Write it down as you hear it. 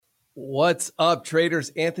What's up,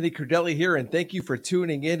 traders? Anthony Cordelli here, and thank you for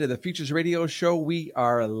tuning in to the Futures Radio Show. We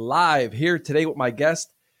are live here today with my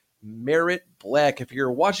guest, Merritt Black. If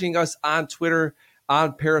you're watching us on Twitter,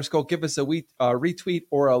 on Periscope, give us a retweet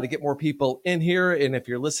or to get more people in here. And if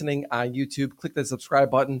you're listening on YouTube, click the subscribe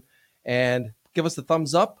button and give us the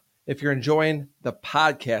thumbs up if you're enjoying the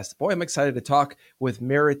podcast. Boy, I'm excited to talk with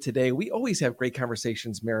Merritt today. We always have great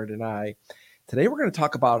conversations, Merritt and I. Today, we're going to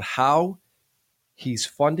talk about how he's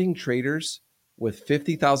funding traders with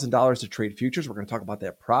 $50,000 to trade futures. We're going to talk about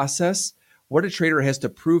that process, what a trader has to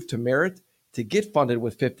prove to Merritt to get funded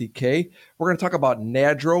with $50K. We're going to talk about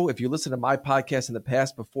NADRO. If you listen to my podcast in the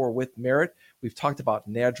past before with Merritt, we've talked about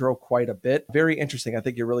NADRO quite a bit. Very interesting. I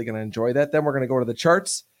think you're really going to enjoy that. Then we're going to go to the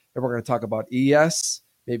charts, and we're going to talk about ES,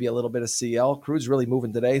 maybe a little bit of CL. Crude's really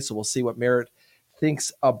moving today, so we'll see what Merritt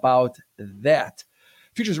thinks about that.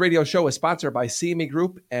 Futures Radio Show is sponsored by CME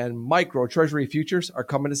Group, and Micro Treasury Futures are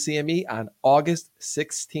coming to CME on August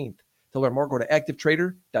 16th. To learn more, go to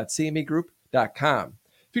activetrader.cmegroup.com.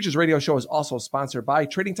 Futures Radio Show is also sponsored by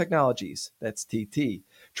Trading Technologies, that's TT,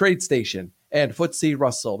 TradeStation, and FTSE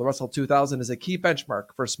Russell. The Russell 2000 is a key benchmark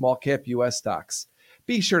for small cap U.S. stocks.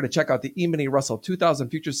 Be sure to check out the E-mini Russell 2000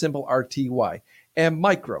 future symbol RTY and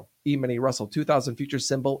Micro E-mini Russell 2000 future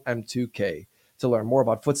symbol M2K. To learn more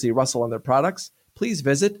about FTSE Russell and their products, please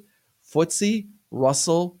visit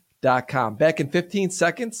FTSERussell.com. Back in 15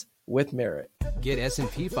 seconds with Merritt. Get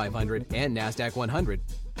S&P 500 and NASDAQ 100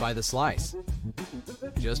 by the slice.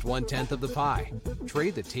 Just 1/10 of the pie.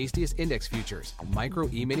 Trade the tastiest index futures, micro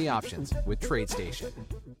E-mini options with TradeStation.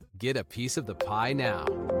 Get a piece of the pie now.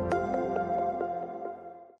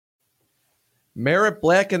 Merritt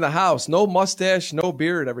Black in the house. No mustache, no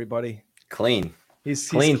beard, everybody. Clean. He's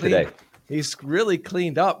clean today. He's really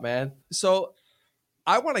cleaned up, man. So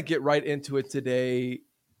I want to get right into it today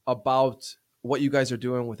about what you guys are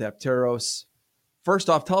doing with Apteros. First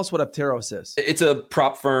off, tell us what Apteros is. It's a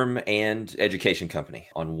prop firm and education company.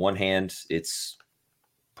 On one hand, it's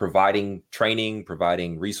providing training,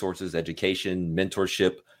 providing resources, education,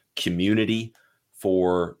 mentorship, community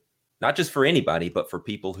for not just for anybody, but for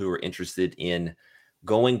people who are interested in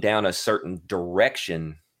going down a certain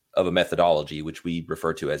direction of a methodology, which we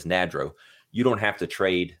refer to as NADRO. You don't have to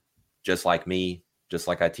trade just like me, just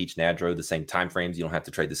like I teach NADRO, the same timeframes. You don't have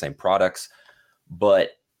to trade the same products,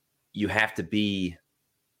 but you have to be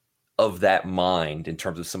of that mind in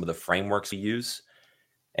terms of some of the frameworks you use.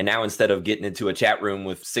 And now instead of getting into a chat room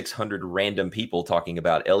with 600 random people talking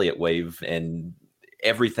about Elliott wave and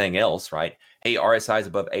everything else, right? Hey, RSI is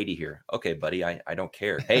above 80 here. Okay, buddy, I don't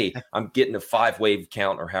care. Hey, I'm getting a 5-wave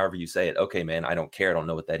count or however you say it. Okay, man, I don't care. I don't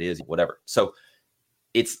know what that is, whatever. So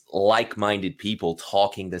it's like-minded people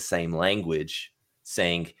talking the same language,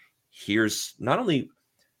 saying, here's not only,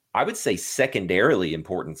 I would say secondarily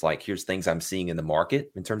importance, like here's things I'm seeing in the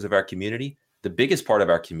market in terms of our community. The biggest part of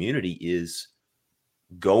our community is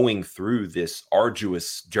going through this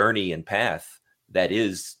arduous journey and path that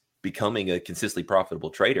is becoming a consistently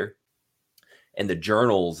profitable trader. And the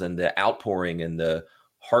journals and the outpouring and the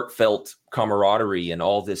heartfelt camaraderie and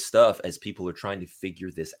all this stuff as people are trying to figure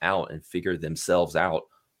this out and figure themselves out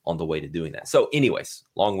on the way to doing that. So anyways,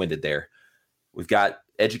 long-winded there. We've got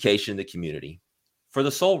education in the community for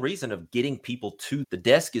the sole reason of getting people to the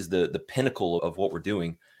desk is the pinnacle of what we're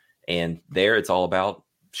doing. And there it's all about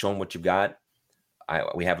showing what you've got.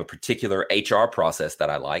 We have a particular HR process that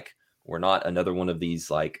I like. We're not another one of these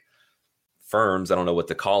like firms, I don't know what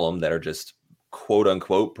to call them, that are just quote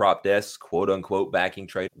unquote prop desks, quote unquote backing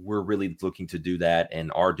trade. We're really looking to do that and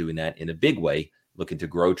are doing that in a big way, looking to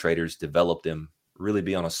grow traders, develop them, really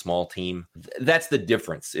be on a small team. That's the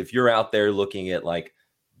difference. If you're out there looking at like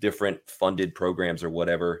different funded programs or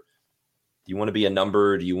whatever, do you want to be a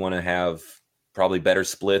number? Do you want to have probably better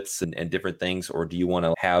splits and different things? Or do you want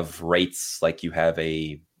to have rates like you have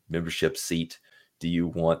a membership seat? Do you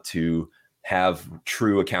want to have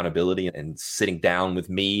true accountability and sitting down with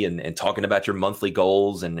me and talking about your monthly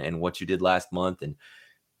goals and what you did last month and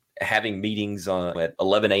having meetings at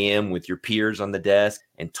 11 a.m. with your peers on the desk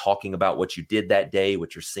and talking about what you did that day,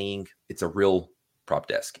 what you're seeing? It's a real prop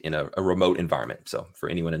desk in a remote environment. So for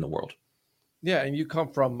anyone in the world. Yeah, and you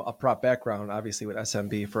come from a prop background, obviously with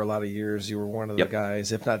SMB for a lot of years. You were one of the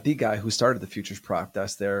guys, if not the guy, who started the futures prop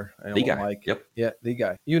desk there. The guy. Mike. Yeah, the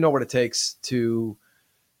guy. You know what it takes to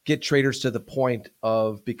get traders to the point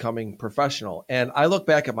of becoming professional. And I look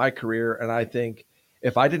back at my career and I think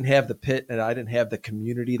if I didn't have the pit and I didn't have the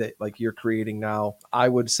community that like you're creating now, I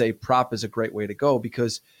would say prop is a great way to go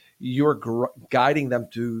because you're guiding them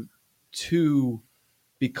to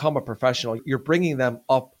become a professional. You're bringing them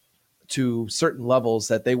up to certain levels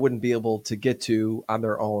that they wouldn't be able to get to on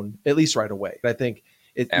their own, at least right away. I think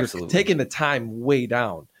you're taking the time way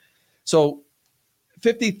down. So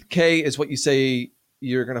 50K is what you say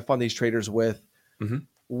you're going to fund these traders with. Mm-hmm.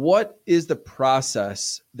 What is the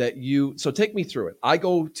process that so take me through it. I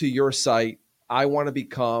go to your site. I want to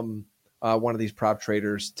become one of these prop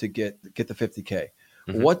traders to get the 50K.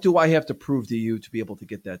 Mm-hmm. What do I have to prove to you to be able to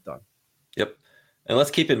get that done? Yep. And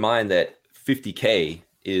let's keep in mind that 50K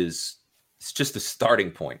it's just a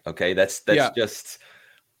starting point. Okay. That's just,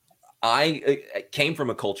 I came from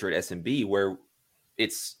a culture at SMB where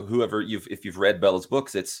it's if you've read Bella's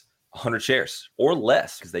books, it's 100 shares or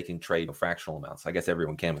less because they can trade fractional amounts. I guess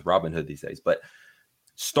everyone can with Robinhood these days, but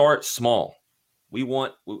start small.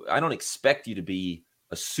 I don't expect you to be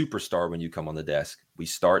a superstar when you come on the desk. We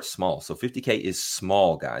start small. So 50K is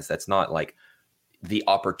small, guys. That's not like the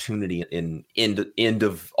opportunity in end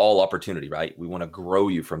of all opportunity, right? We want to grow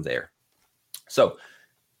you from there. So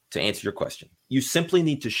to answer your question, you simply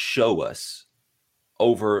need to show us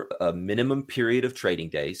over a minimum period of trading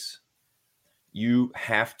days. You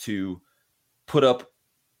have to put up,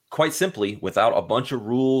 quite simply, without a bunch of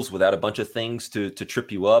rules, without a bunch of things to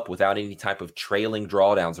trip you up, without any type of trailing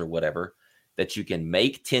drawdowns or whatever, that you can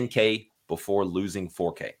make 10K before losing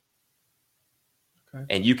 4K. Okay.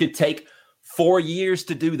 And you could take 4 years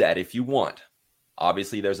to do that if you want.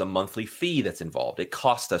 Obviously, there's a monthly fee that's involved. It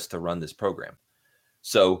costs us to run this program.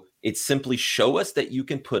 So it's simply show us that you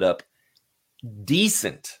can put up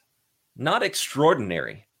decent, not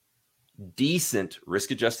extraordinary, decent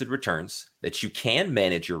risk-adjusted returns, that you can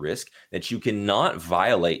manage your risk, that you cannot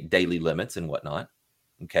violate daily limits and whatnot,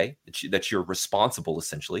 okay? That you're responsible,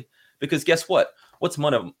 essentially. Because guess what? What's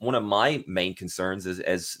one of my main concerns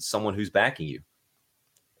as someone who's backing you?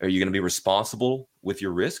 Are you going to be responsible with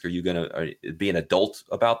your risk? Are you going to be an adult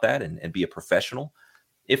about that and be a professional?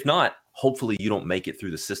 If not, hopefully you don't make it through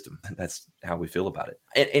the system. That's how we feel about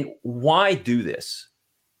it. And why do this?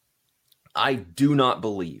 I do not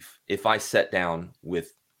believe if I sat down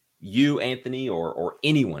with you, Anthony, or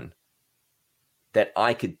anyone, that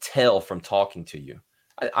I could tell from talking to you.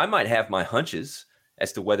 I might have my hunches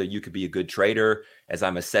as to whether you could be a good trader as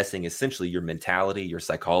I'm assessing essentially your mentality, your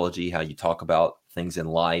psychology, how you talk about things in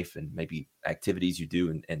life and maybe activities you do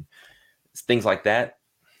and things like that.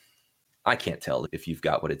 I can't tell if you've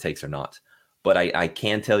got what it takes or not, but I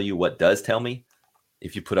can tell you what does tell me.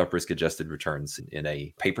 If you put up risk-adjusted returns in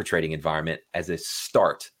a paper trading environment as a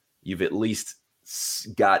start, you've at least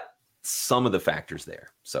got some of the factors there.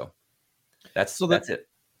 So that's it.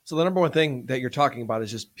 So the number one thing that you're talking about is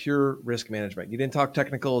just pure risk management. You didn't talk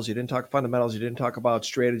technicals. You didn't talk fundamentals. You didn't talk about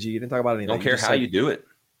strategy. You didn't talk about anything. Don't care how you do it.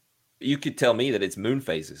 You could tell me that it's moon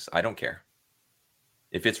phases. I don't care.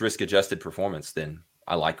 If it's risk-adjusted performance, then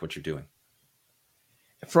I like what you're doing.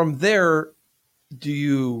 From there, do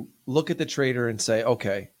you look at the trader and say,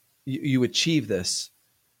 okay, you achieve this.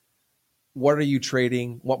 What are you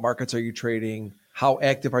trading? What markets are you trading? How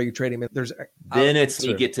active are you trading? Then it's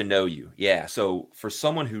you get to know you. Yeah. So for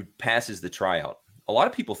someone who passes the tryout, a lot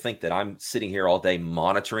of people think that I'm sitting here all day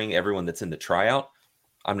monitoring everyone that's in the tryout.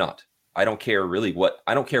 I'm not. I don't care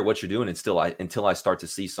what you're doing until I start to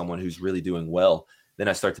see someone who's really doing well. Then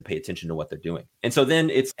I start to pay attention to what they're doing. And so then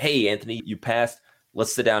it's, hey, Anthony, you passed.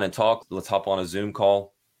 Let's sit down and talk. Let's hop on a Zoom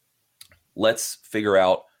call. Let's figure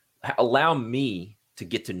out, allow me to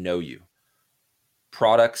get to know you.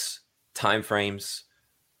 Products, timeframes,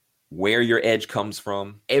 where your edge comes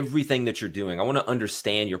from, everything that you're doing. I want to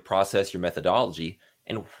understand your process, your methodology,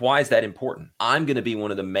 and why is that important? I'm going to be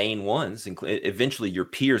one of the main ones, eventually your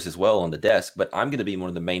peers as well on the desk, but I'm going to be one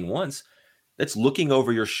of the main ones that's looking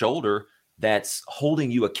over your shoulder, that's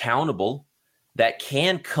holding you accountable, that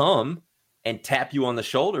can come and tap you on the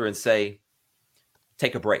shoulder and say,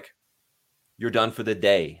 take a break. You're done for the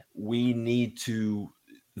day. We need to,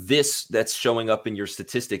 this that's showing up in your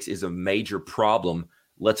statistics is a major problem.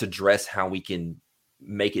 Let's address how we can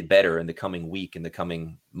make it better in the coming week, in the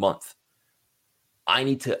coming month. I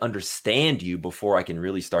need to understand you before I can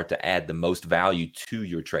really start to add the most value to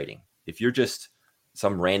your trading. If you're just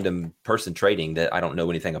some random person trading that I don't know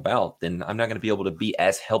anything about, then I'm not going to be able to be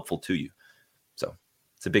as helpful to you. So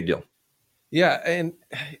it's a big deal. Yeah. And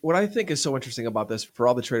what I think is so interesting about this for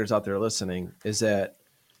all the traders out there listening is that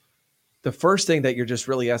the first thing that you're just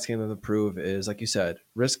really asking them to prove is, like you said,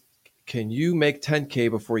 risk. Can you make 10K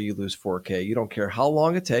before you lose 4K? You don't care how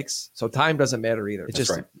long it takes. So time doesn't matter either. It's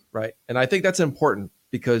just right. And I think that's important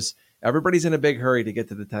because everybody's in a big hurry to get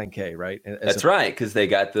to the 10K, right? That's right. Because they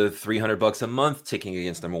got the $300 a month ticking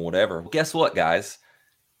against them or whatever. Guess what, guys?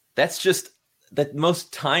 That's just the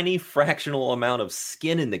most tiny fractional amount of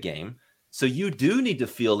skin in the game So you do need to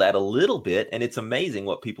feel that a little bit. And it's amazing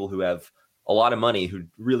what people who have a lot of money, who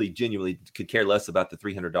really genuinely could care less about the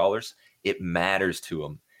 $300, it matters to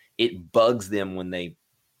them. It bugs them when they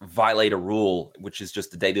violate a rule, which is just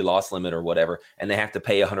the daily loss limit or whatever, and they have to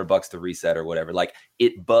pay $100 to reset or whatever. Like,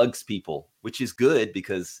 it bugs people, which is good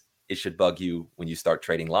because it should bug you when you start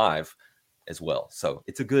trading live as well. So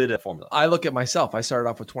it's a good formula. I look at myself. I started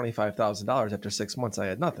off with $25,000. After 6 months, I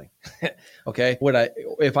had nothing. Okay.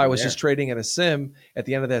 If I was just trading in a sim at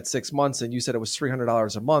the end of that 6 months, and you said it was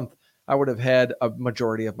 $300 a month, I would have had a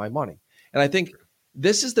majority of my money. And I think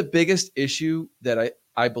this is the biggest issue that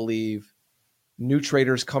I believe new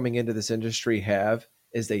traders coming into this industry have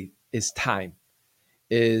is time,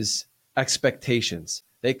 is expectations.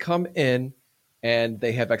 They come in and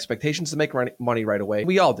they have expectations to make money right away.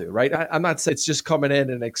 We all do, right? I'm not saying it's just coming in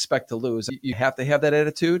and expect to lose. You have to have that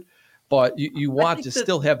attitude, but you want to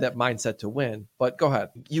still have that mindset to win. But go ahead.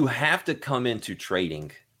 You have to come into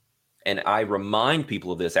trading, and I remind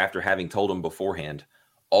people of this after having told them beforehand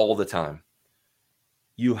all the time.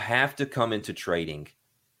 You have to come into trading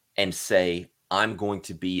and say, I'm going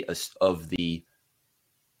to be of the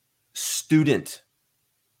student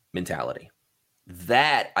mentality.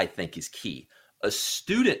 That, I think, is key. A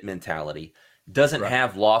student mentality doesn't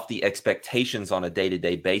have lofty expectations on a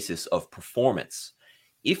day-to-day basis of performance.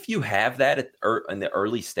 If you have that in the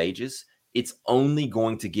early stages, it's only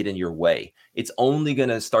going to get in your way. It's only going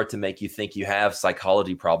to start to make you think you have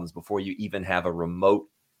psychology problems before you even have a remote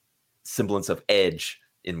semblance of edge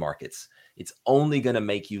in markets. It's only going to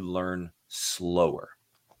make you learn slower.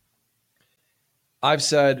 I've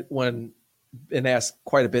said and asked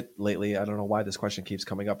quite a bit lately, I don't know why this question keeps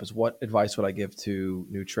coming up, is what advice would I give to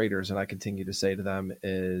new traders? And I continue to say to them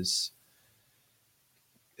is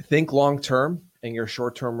think long-term and your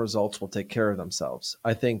short-term results will take care of themselves.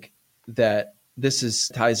 I think that this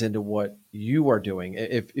ties into what you are doing.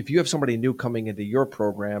 If you have somebody new coming into your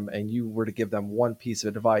program and you were to give them one piece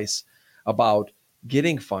of advice about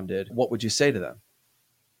getting funded, what would you say to them?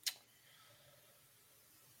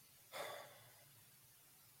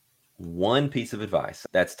 One piece of advice.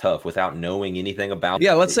 That's tough without knowing anything about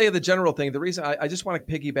it. Let's say the general thing. The reason I just want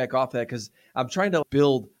to piggyback off that, because I'm trying to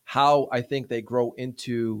build how I think they grow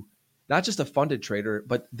into not just a funded trader,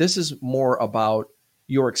 but this is more about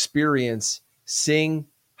your experience seeing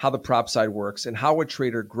how the prop side works and how a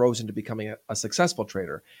trader grows into becoming a successful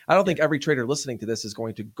trader. I don't think every trader listening to this is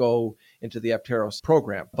going to go into the Apteros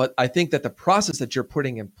program, but I think that the process that you're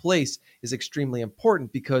putting in place is extremely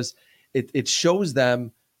important because it shows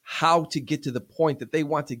them how to get to the point that they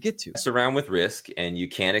want to get to. Surround with risk, and you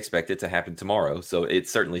can't expect it to happen tomorrow. So it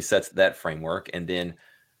certainly sets that framework. And then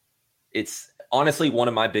it's honestly one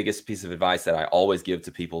of my biggest pieces of advice that I always give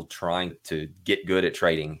to people trying to get good at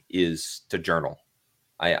trading is to journal.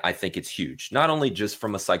 I think it's huge, not only just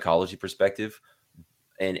from a psychology perspective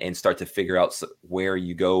and start to figure out where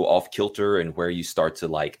you go off kilter and where you start to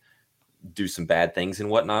like do some bad things and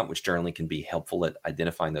whatnot, which journaling can be helpful at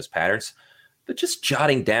identifying those patterns. But just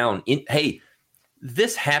jotting down, hey,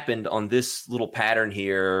 this happened on this little pattern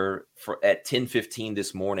here at 10:15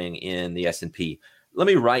 this morning in the S&P. Let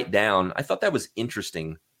me write down. I thought that was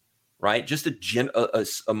interesting, right? Just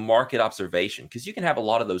a market observation, because you can have a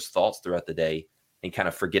lot of those thoughts throughout the day and kind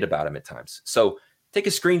of forget about them at times. So take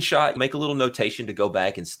a screenshot, make a little notation to go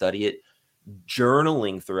back and study it.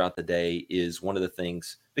 Journaling throughout the day is one of the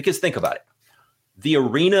things, because think about it. The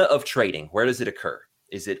arena of trading, where does it occur?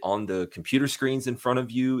 Is it on the computer screens in front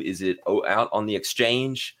of you? Is it out on the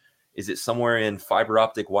exchange? Is it somewhere in fiber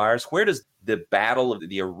optic wires? Where does the battle of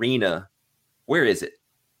the arena, where is it?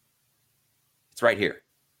 It's right here.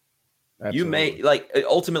 Absolutely. You may,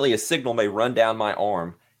 ultimately a signal may run down my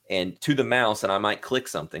arm and to the mouse, and I might click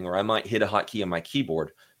something, or I might hit a hotkey on my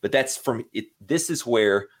keyboard. But that's from it. This is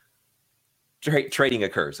where trading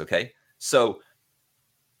occurs, okay? So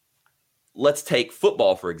let's take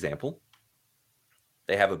football, for example.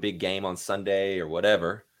 They have a big game on Sunday or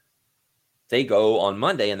whatever. They go on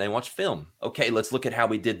Monday and they watch film. Okay, let's look at how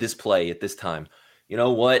we did this play at this time. You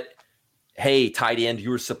know what? Hey, tight end, you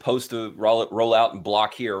were supposed to roll out and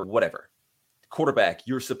block here or whatever. Quarterback,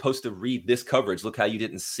 you're supposed to read this coverage. Look how you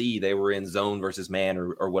didn't see they were in zone versus man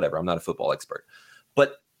or whatever. I'm not a football expert.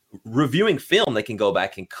 But reviewing film, they can go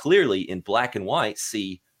back and clearly in black and white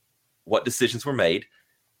see what decisions were made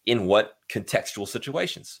in what contextual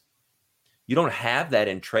situations. You don't have that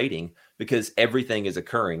in trading because everything is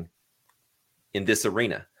occurring in this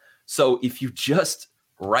arena. So if you just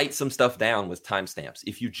write some stuff down with timestamps,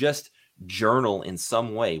 if you just journal in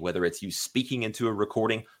some way, whether it's you speaking into a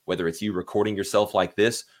recording, whether it's you recording yourself like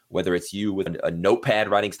this, whether it's you with a notepad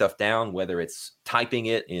writing stuff down, whether it's typing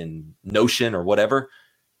it in Notion or whatever.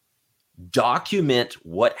 Document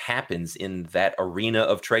what happens in that arena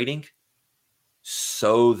of trading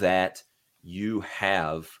so that you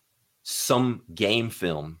have some game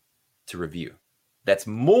film to review. That's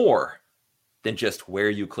more than just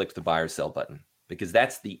where you click the buy or sell button, because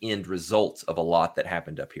that's the end result of a lot that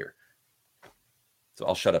happened up here. So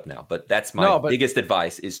I'll shut up now, but that's my biggest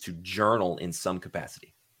advice, is to journal in some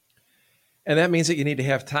capacity. And that means that you need to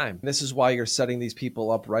have time. This is why you're setting these people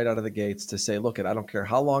up right out of the gates to say, look, I don't care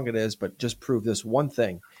how long it is, but just prove this one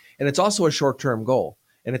thing. And it's also a short-term goal,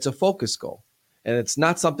 and it's a focus goal. And it's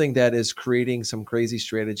not something that is creating some crazy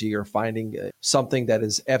strategy or finding something that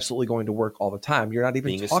is absolutely going to work all the time. You're not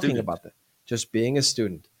even talking about that. Just being a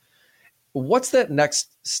student. What's that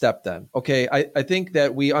next step then? Okay, I think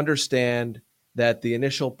that we understand that the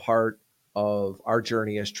initial part of our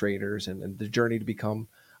journey as traders and the journey to become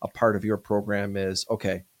a part of your program is,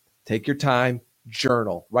 okay, take your time,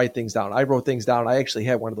 journal, write things down. I wrote things down. I actually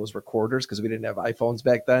had one of those recorders because we didn't have iPhones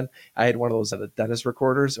back then. I had one of those dentist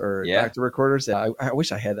recorders or doctor recorders. I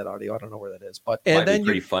wish I had that audio. I don't know where that is, but and then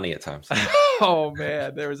pretty funny at times. Oh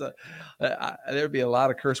man, there'd be a lot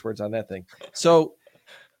of curse words on that thing. So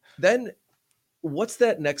then what's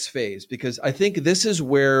that next phase? Because I think this is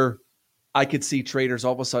where I could see traders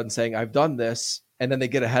all of a sudden saying, I've done this, and then they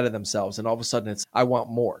get ahead of themselves. And all of a sudden it's, I want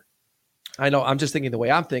more. I know I'm just thinking the way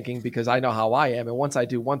I'm thinking because I know how I am. And once I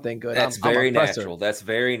do one thing good, that's very natural. That's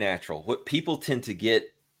very natural. What people tend to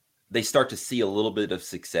get, they start to see a little bit of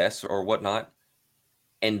success or whatnot.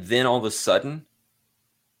 And then all of a sudden,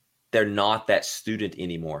 they're not that student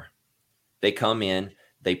anymore. They come in,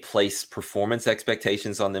 they place performance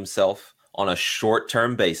expectations on themselves on a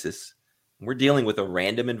short-term basis. We're dealing with a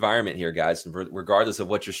random environment here, guys. Regardless of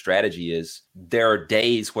what your strategy is, there are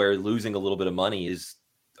days where losing a little bit of money is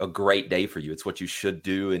a great day for you. It's what you should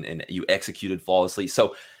do, and you executed flawlessly.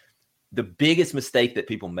 So the biggest mistake that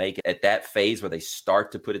people make at that phase where they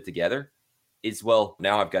start to put it together is, well,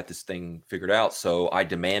 now I've got this thing figured out, so I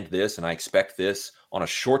demand this and I expect this on a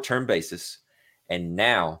short-term basis. And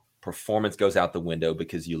now performance goes out the window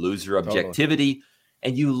because you lose your objectivity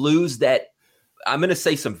and you lose that. I'm going to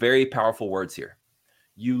say some very powerful words here.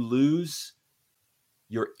 You lose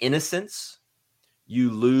your innocence. You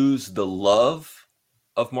lose the love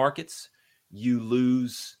of markets. You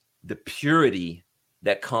lose the purity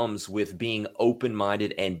that comes with being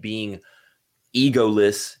open-minded and being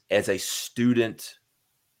egoless as a student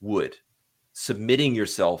would. Submitting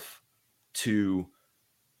yourself to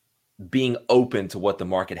being open to what the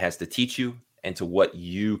market has to teach you and to what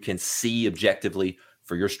you can see objectively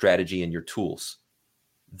for your strategy and your tools.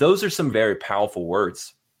 Those are some very powerful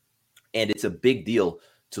words, and it's a big deal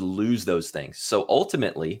to lose those things. So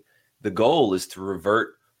ultimately, the goal is to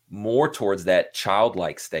revert more towards that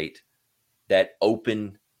childlike state, that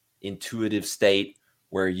open, intuitive state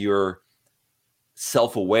where you're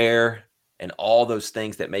self-aware and all those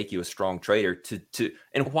things that make you a strong trader.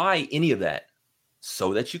 And why any of that?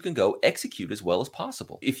 So that you can go execute as well as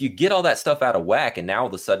possible. If you get all that stuff out of whack and now all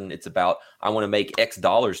of a sudden it's about, I want to make X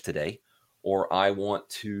dollars today, or I want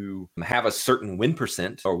to have a certain win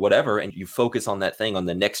percent or whatever, and you focus on that thing on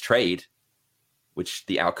the next trade, which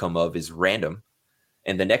the outcome of is random,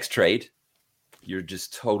 and the next trade, you're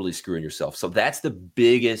just totally screwing yourself. So that's the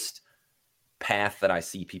biggest path that I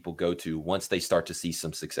see people go to once they start to see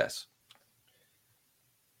some success.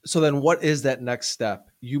 So then what is that next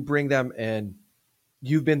step? You bring them in.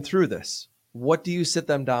 You've been through this. What do you sit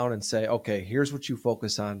them down and say, okay, here's what you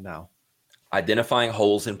focus on now? Identifying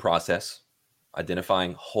holes in process,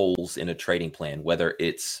 identifying holes in a trading plan, whether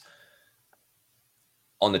it's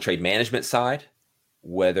on the trade management side,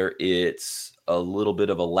 whether it's a little bit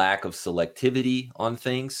of a lack of selectivity on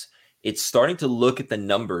things. It's starting to look at the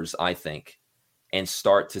numbers, I think, and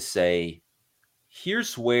start to say,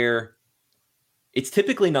 here's where it's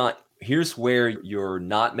typically not, here's where you're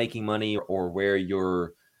not making money or where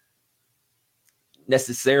you're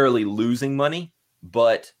necessarily losing money,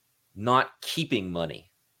 but not keeping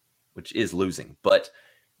money, which is losing. But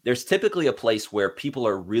there's typically a place where people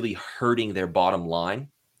are really hurting their bottom line,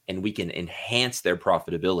 and we can enhance their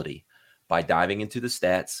profitability by diving into the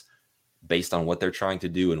stats based on what they're trying to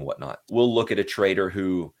do and whatnot. We'll look at a trader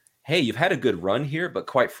who, hey, you've had a good run here, but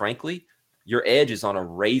quite frankly, your edge is on a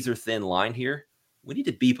razor thin line here. We need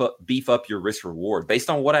to beef up your risk reward. Based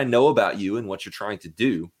on what I know about you and what you're trying to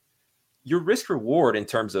do, your risk reward in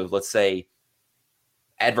terms of, let's say,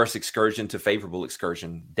 adverse excursion to favorable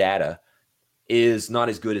excursion data is not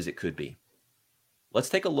as good as it could be. Let's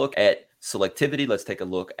take a look at selectivity. Let's take a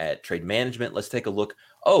look at trade management. Let's take a look.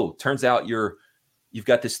 Turns out you've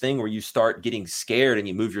got this thing where you start getting scared and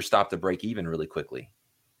you move your stop to break even really quickly.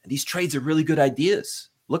 And these trades are really good ideas.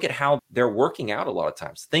 Look at how they're working out a lot of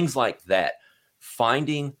times. Things like that.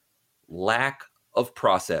 Finding lack of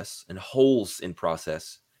process and holes in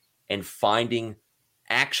process and finding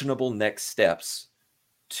actionable next steps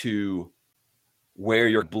to where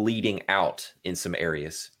you're bleeding out in some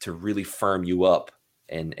areas to really firm you up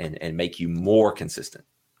and make you more consistent.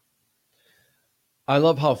 I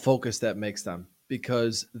love how focused that makes them,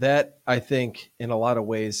 because that, I think, in a lot of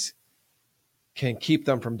ways can keep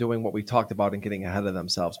them from doing what we talked about and getting ahead of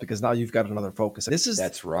themselves, because now you've got another focus.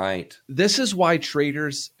 That's right. This is why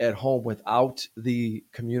traders at home, without the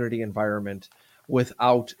community environment,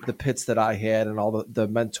 without the pits that I had and all the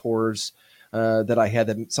mentors that I had,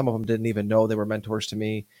 that some of them didn't even know they were mentors to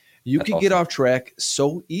me, That's could awesome. Get off track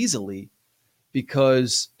so easily.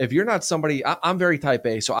 Because if you're not somebody, I'm very type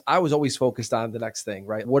A, so I was always focused on the next thing,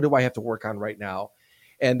 right? What do I have to work on right now?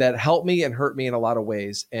 And that helped me and hurt me in a lot of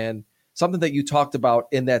ways. And something that you talked about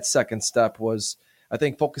in that second step was, I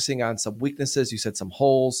think, focusing on some weaknesses. You said some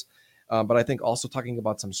holes, but I think also talking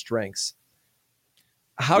about some strengths.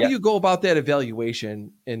 How do you go about that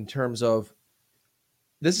evaluation in terms of,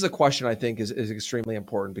 this is a question I think is extremely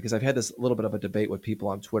important, because I've had this little bit of a debate with people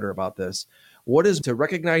on Twitter about this. What is to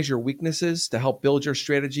recognize your weaknesses to help build your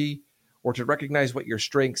strategy, or to recognize what your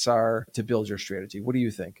strengths are to build your strategy? What do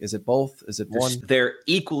you think? Is it both? Is it one? They're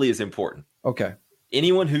equally as important. Okay.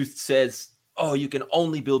 Anyone who says, you can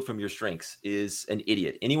only build from your strengths is an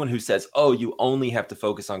idiot. Anyone who says, you only have to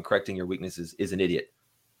focus on correcting your weaknesses is an idiot.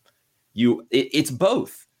 It's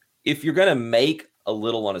both. If you're going to make a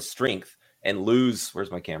little on a strength and lose, where's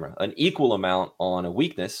my camera, an equal amount on a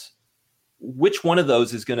weakness, which one of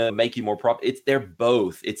those is going to make you more profitable? They're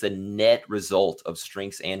both. It's a net result of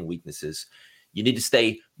strengths and weaknesses. You need to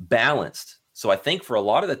stay balanced. So I think for a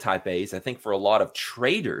lot of the type A's, I think for a lot of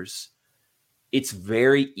traders, it's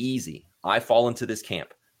very easy. I fall into this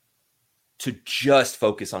camp to just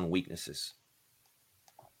focus on weaknesses.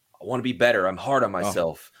 I want to be better. I'm hard on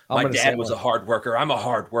myself. My dad was a hard worker. I'm a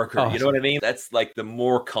hard worker. You know what I mean? That's like the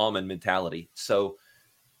more common mentality. So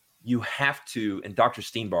you have to, and Dr.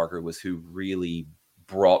 Steenbarger was who really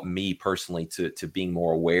brought me personally to being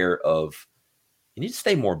more aware of, you need to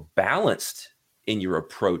stay more balanced in your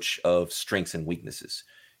approach of strengths and weaknesses.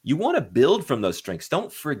 You want to build from those strengths.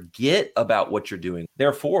 Don't forget about what you're doing.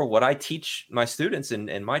 Therefore, what I teach my students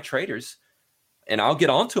and my traders, and I'll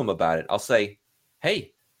get on to them about it. I'll say,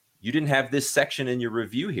 hey, you didn't have this section in your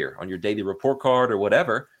review here on your daily report card or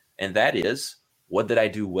whatever. And that is, what did I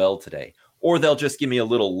do well today? Or they'll just give me a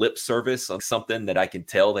little lip service on something that I can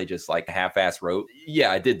tell they just like half-ass wrote.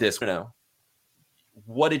 Yeah, I did this.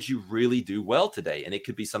 What did you really do well today? And it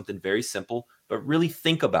could be something very simple, but really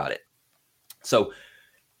think about it. So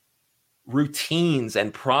routines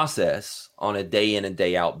and process on a day in and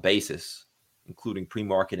day out basis, including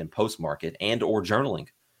pre-market and post-market and or journaling,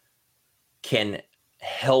 can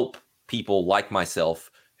help people like myself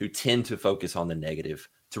who tend to focus on the negative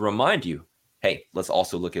to remind you, hey, let's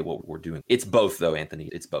also look at what we're doing. It's both though, Anthony.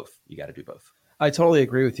 It's both. You got to do both. I totally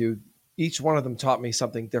agree with you. Each one of them taught me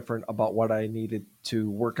something different about what I needed to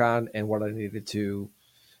work on and what I needed to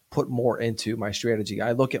put more into my strategy.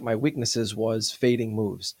 I look at my weaknesses was fading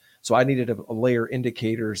moves. So I needed a layer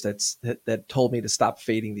indicators that told me to stop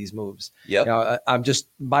fading these moves. Yep. Now, I'm just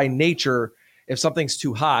by nature, if something's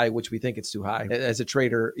too high, which we think it's too high, as a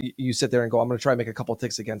trader, you sit there and go, I'm going to try and make a couple of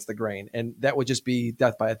ticks against the grain. And that would just be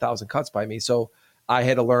death by 1,000 cuts by me. So I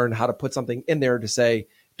had to learn how to put something in there to say,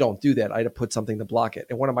 don't do that. I had to put something to block it.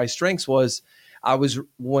 And one of my strengths was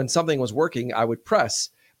when something was working, I would press,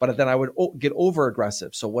 but then I would get over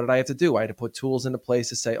aggressive. So what did I have to do? I had to put tools into place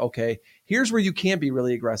to say, okay, here's where you can be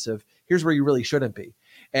really aggressive. Here's where you really shouldn't be.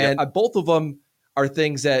 And both of them are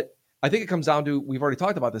things that I think it comes down to, we've already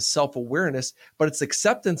talked about this, self-awareness, but it's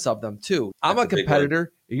acceptance of them too. I'm a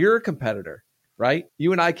competitor. You're a competitor, right?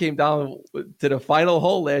 You and I came down to the final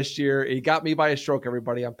hole last year. He got me by a stroke,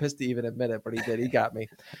 everybody. I'm pissed to even admit it, but he did. He got me.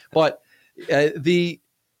 But as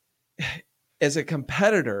a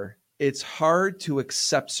competitor, it's hard to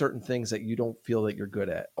accept certain things that you don't feel that you're good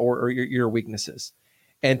at or your weaknesses.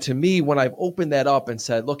 And to me, when I've opened that up and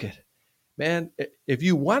said, look, man, if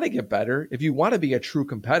you want to get better, if you want to be a true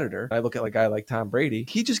competitor, I look at a guy like Tom Brady,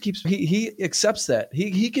 he just he accepts that.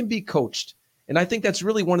 He can be coached. And I think that's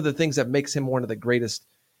really one of the things that makes him one of the greatest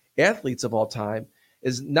athletes of all time,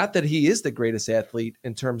 is not that he is the greatest athlete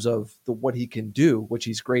in terms of what he can do, which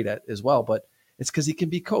he's great at as well, but it's because he can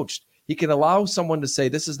be coached. He can allow someone to say,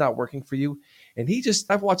 this is not working for you. And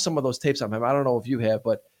I've watched some of those tapes on him. I don't know if you have,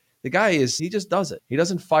 but the guy he just does it. He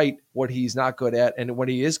doesn't fight what he's not good at. And when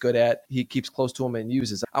he is good at, he keeps close to him and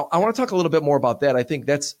uses it. I want to talk a little bit more about that. I think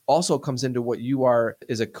that's also comes into what you are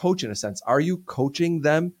as a coach in a sense. Are you coaching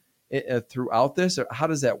them throughout this, or how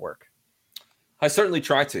does that work? I certainly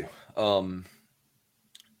try to.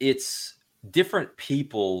 It's different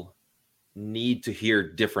people need to hear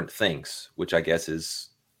different things, which I guess is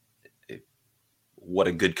what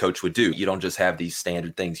a good coach would do. You don't just have these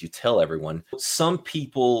standard things you tell everyone. Some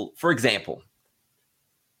people, for example,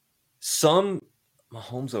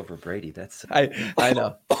 Mahomes over Brady. That's I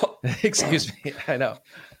know. Excuse me. I know.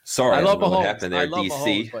 Sorry, I love Mahomes. What happened there, DC.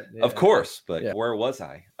 Mahomes, but, of course, but where was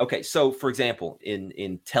I? Okay, so for example,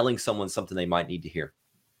 in telling someone something they might need to hear,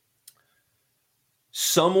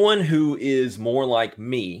 someone who is more like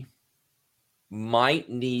me might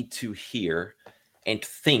need to hear and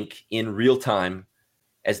think in real time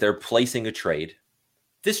as they're placing a trade.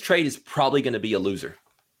 This trade is probably going to be a loser.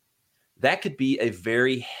 That could be a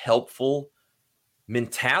very helpful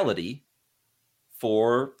mentality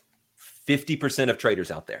for 50% of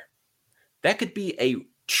traders out there. That could be a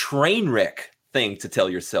train wreck thing to tell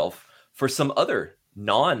yourself for some other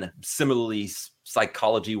non-similarly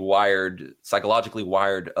psychologically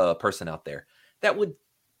wired person out there. That would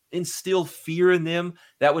instill fear in them.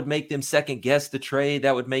 That would make them second guess the trade.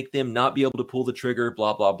 That would make them not be able to pull the trigger,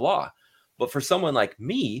 blah, blah, blah. But for someone like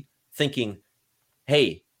me thinking,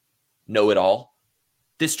 hey, know it all,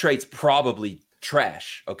 this trade's probably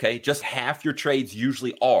trash. Okay. Just half your trades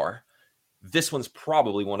usually are. This one's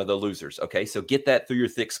probably one of the losers. Okay. So get that through your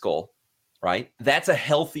thick skull, right? That's a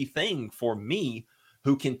healthy thing for me,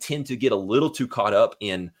 who can tend to get a little too caught up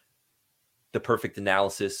in the perfect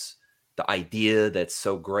analysis, the idea that's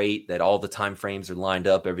so great that all the time frames are lined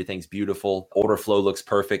up, everything's beautiful, order flow looks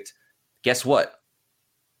perfect. Guess what?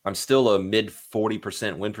 I'm still a mid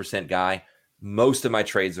 40% win percent guy. Most of my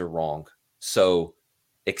trades are wrong. So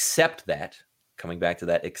accept that, coming back to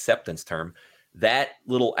that acceptance term, that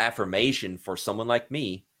little affirmation for someone like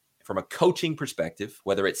me from a coaching perspective,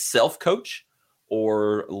 whether it's self-coach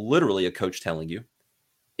or literally a coach telling you,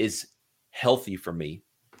 is healthy for me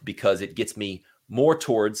because it gets me more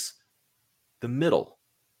towards the middle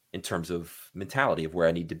in terms of mentality of where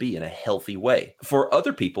I need to be in a healthy way. For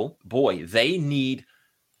other people, boy, they need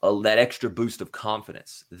that extra boost of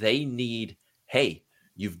confidence. They need, hey,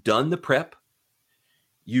 you've done the prep,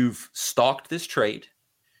 you've stalked this trade,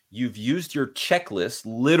 you've used your checklist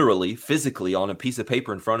literally, physically on a piece of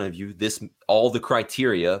paper in front of you. All the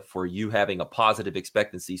criteria for you having a positive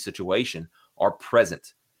expectancy situation are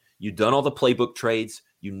present. You've done all the playbook trades.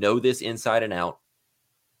 You know this inside and out.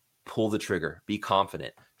 Pull the trigger. Be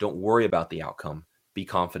confident. Don't worry about the outcome. Be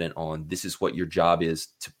confident on this is what your job is,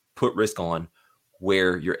 to put risk on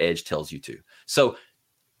where your edge tells you to. So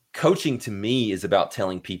coaching to me is about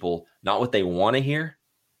telling people not what they want to hear,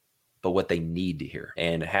 but what they need to hear,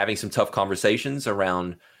 and having some tough conversations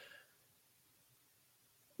around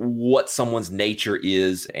what someone's nature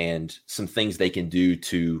is and some things they can do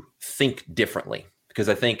to think differently. Because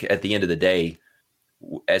I think at the end of the day,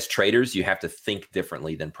 as traders, you have to think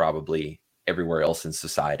differently than probably everywhere else in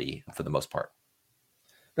society for the most part.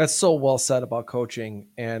 That's so well said about coaching.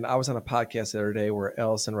 And I was on a podcast the other day where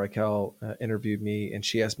Allison Raquel interviewed me, and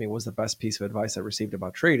she asked me what was the best piece of advice I received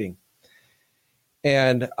about trading.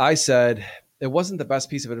 And I said, it wasn't the best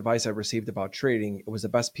piece of advice I received about trading. It was the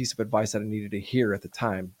best piece of advice that I needed to hear at the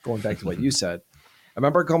time, going back to what you said. I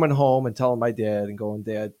remember coming home and telling my dad and going,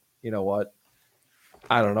 Dad, you know what?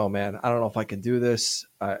 I don't know, man. I don't know if I can do this.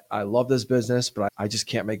 I love this business, but I just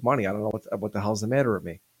can't make money. I don't know what the hell's the matter with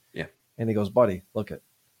me. Yeah. And he goes, buddy, look it.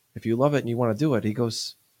 If you love it and you want to do it, he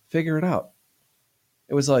goes, figure it out.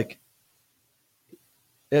 It was like,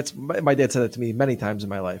 my dad said it to me many times in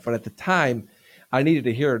my life, but at the time I needed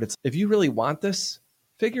to hear it. It's, if you really want this,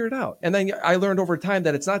 figure it out. And then I learned over time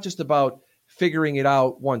that it's not just about figuring it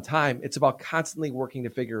out one time. It's about constantly working to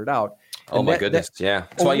figure it out. Oh my goodness. Yeah.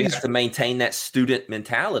 That's why you have to maintain that student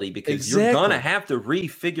mentality, because you're going to have to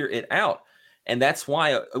refigure it out. And that's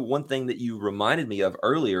why one thing that you reminded me of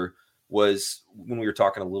earlier was when we were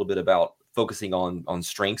talking a little bit about focusing on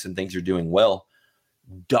strengths and things you're doing well,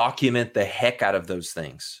 document the heck out of those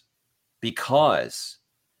things. Because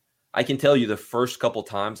I can tell you the first couple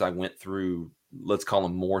times I went through, let's call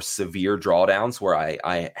them more severe drawdowns where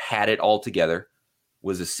I had it all together,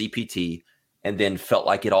 was a CPT, and then felt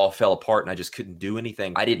like it all fell apart and I just couldn't do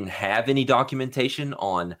anything. I didn't have any documentation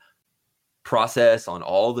on process, on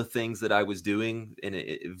all the things that I was doing, and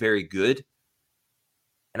very good.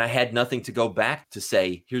 And I had nothing to go back to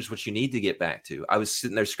say, here's what you need to get back to. I was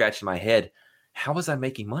sitting there scratching my head. how was I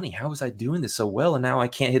making money? How was I doing this so well? And now I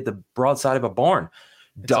can't hit the broadside of a barn.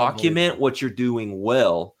 It's Document what you're doing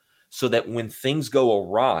well so that when things go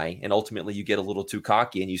awry and ultimately you get a little too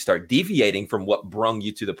cocky and you start deviating from what brung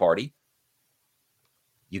you to the party,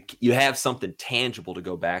 you have something tangible to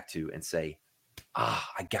go back to and say,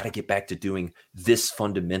 I got to get back to doing this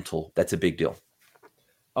fundamental. That's a big deal.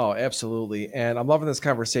 Oh, absolutely. And I'm loving this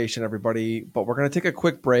conversation, everybody, but we're going to take a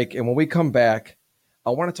quick break. And when we come back,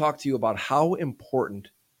 I want to talk to you about how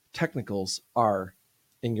important technicals are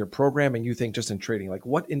in your program and you think just in trading. Like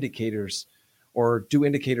what indicators or do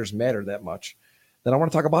indicators matter that much? Then I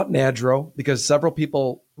want to talk about NADRO because several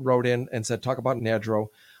people wrote in and said, talk about NADRO.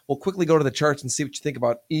 We'll quickly go to the charts and see what you think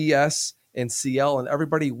about ES and CL. And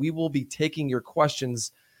everybody, we will be taking your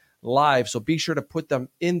questions live. So be sure to put them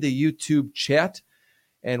in the YouTube chat.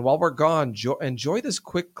 And while we're gone, enjoy this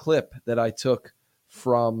quick clip that I took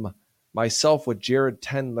from myself with Jared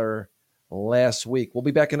Tendler last week. We'll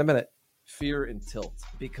be back in a minute. Fear and tilt.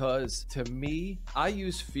 Because to me, I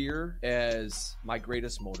use fear as my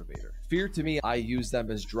greatest motivator. Fear to me, I use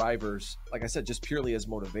them as drivers, like I said, just purely as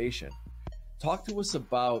motivation. Talk to us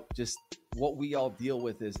about just what we all deal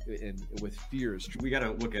with with fears. We got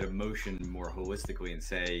to look at emotion more holistically and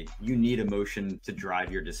say you need emotion to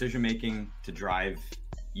drive your decision making, to drive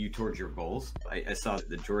you towards your goals. I saw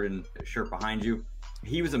the Jordan shirt behind you.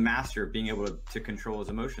 He was a master of being able to control his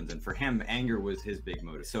emotions. And for him, anger was his big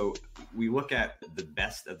motive. So we look at the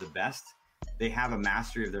best of the best. They have a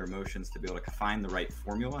mastery of their emotions to be able to find the right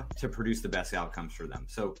formula to produce the best outcomes for them.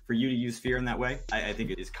 So for you to use fear in that way, I think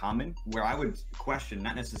it is common. Where I would question,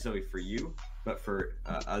 not necessarily for you, but for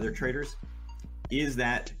other traders, is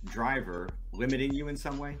that driver limiting you in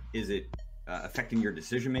some way? Is it affecting your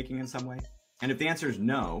decision-making in some way? And if the answer is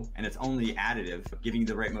no, and it's only additive, giving you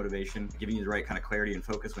the right motivation, giving you the right kind of clarity and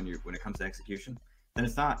focus when it comes to execution, then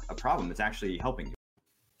it's not a problem. It's actually helping you.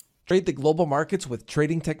 Trade the global markets with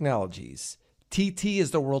Trading Technologies. TT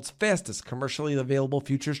is the world's fastest commercially available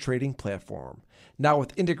futures trading platform, now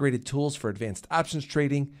with integrated tools for advanced options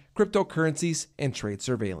trading, cryptocurrencies, and trade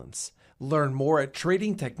surveillance. Learn more at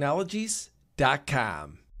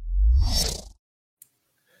tradingtechnologies.com.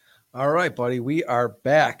 All right, buddy, we are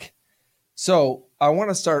back. So I want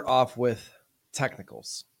to start off with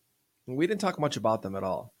technicals. We didn't talk much about them at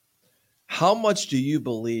all. How much do you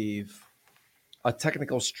believe a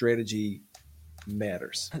technical strategy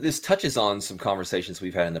matters? This touches on some conversations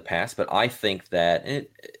we've had in the past, but I think that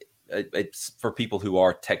it's for people who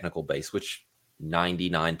are technical based, which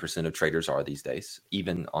 99% of traders are these days.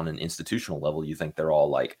 Even on an institutional level, you think they're all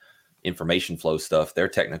like information flow stuff. They're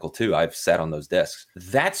technical too. I've sat on those desks.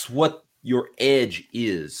 That's what your edge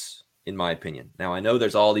is, in my opinion. Now, I know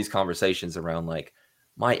there's all these conversations around like,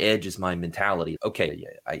 my edge is my mentality. Okay, yeah,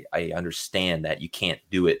 I understand that you can't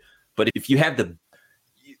do it. But if you have the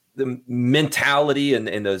mentality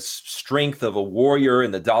and the strength of a warrior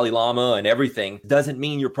and the Dalai Lama and everything, doesn't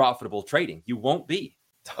mean you're profitable trading. You won't be.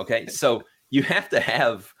 Okay. So you have to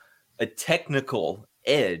have a technical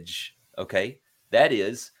edge. Okay. That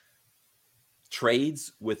is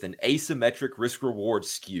trades with an asymmetric risk reward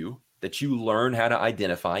skew that you learn how to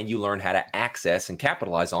identify and you learn how to access and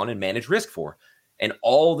capitalize on and manage risk for. And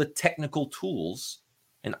all the technical tools,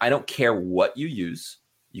 and I don't care what you use.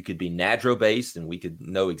 You could be NADRO based and we could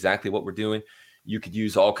know exactly what we're doing. You could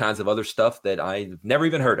use all kinds of other stuff that I've never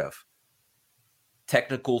even heard of.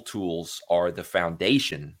 Technical tools are the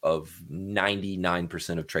foundation of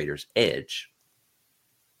 99% of traders' edge.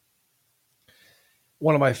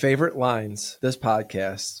 One of my favorite lines this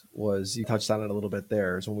podcast was, you touched on it a little bit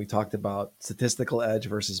there, is when we talked about statistical edge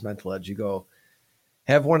versus mental edge. You go,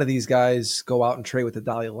 have one of these guys go out and trade with the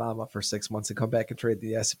Dalai Lama for 6 months and come back and trade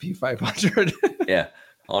the S&P 500. Yeah.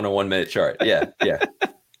 On a 1 minute chart. Yeah. Yeah.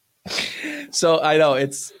 So I know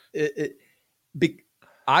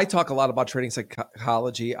I talk a lot about trading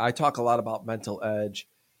psychology. I talk a lot about mental edge,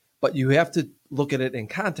 but you have to look at it in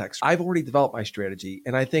context. I've already developed my strategy,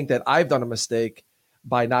 and I think that I've done a mistake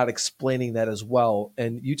by not explaining that as well.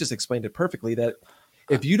 And you just explained it perfectly, that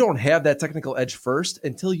if you don't have that technical edge first,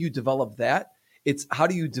 until you develop that, it's how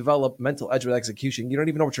do you develop mental edge with execution? You don't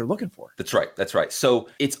even know what you're looking for. That's right. That's right. So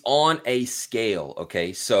it's on a scale.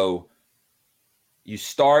 Okay. So you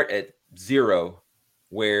start at 0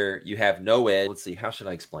 where you have no edge. Let's see. How should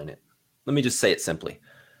I explain it? Let me just say it simply.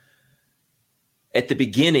 At the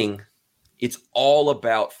beginning, it's all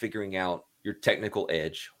about figuring out your technical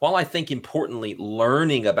edge. While I think importantly,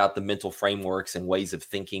 learning about the mental frameworks and ways of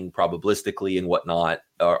thinking probabilistically and whatnot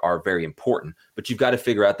are very important, but you've got to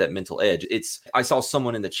figure out that mental edge. I saw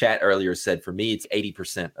someone in the chat earlier said, for me, it's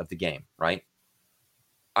 80% of the game, right?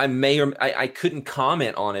 I couldn't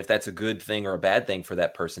comment on if that's a good thing or a bad thing for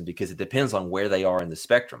that person, because it depends on where they are in the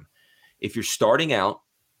spectrum. If you're starting out,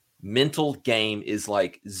 mental game is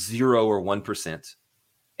like 0 or 1%,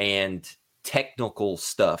 and technical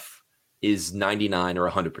stuff is 99 or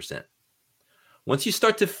 100%. Once you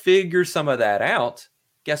start to figure some of that out,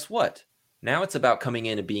 guess what? Now it's about coming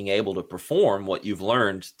in and being able to perform what you've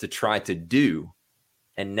learned to try to do.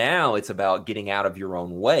 And now it's about getting out of your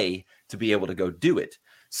own way to be able to go do it.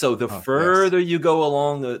 So the further you go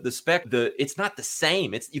along the spec, it's not the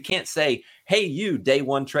same. You can't say, hey, you day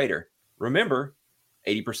one trader, remember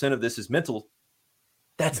 80% of this is mental.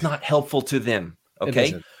 That's not helpful to them.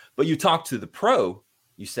 Okay. But you talk to the pro,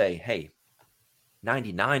 you say, hey,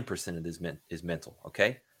 99% of this is mental.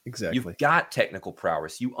 Okay. Exactly. You've got technical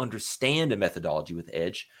prowess. You understand a methodology with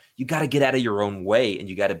edge. You got to get out of your own way, and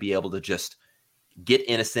you got to be able to just get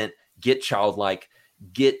innocent, get childlike,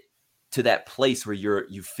 get to that place where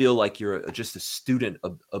you feel like you're just a student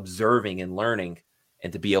observing and learning,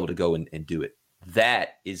 and to be able to go and do it.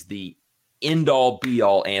 That is the end all be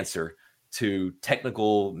all answer to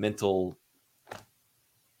technical, mental.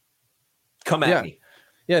 Come at me.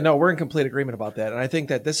 Yeah, no, we're in complete agreement about that. And I think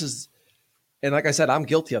that this is, and like I said, I'm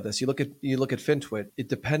guilty of this. You look at FinTwit,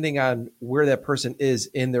 depending on where that person is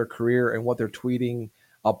in their career and what they're tweeting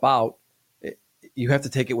about, you have to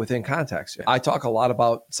take it within context. I talk a lot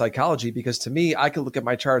about psychology because to me, I can look at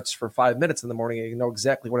my charts for 5 minutes in the morning and know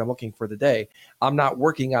exactly what I'm looking for the day. I'm not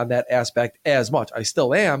working on that aspect as much. I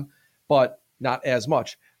still am, but not as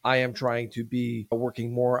much. I am trying to be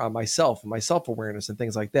working more on myself and my self-awareness and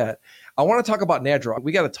things like that. I want to talk about NADRO.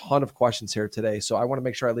 We got a ton of questions here today, so I want to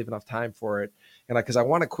make sure I leave enough time for it. And because I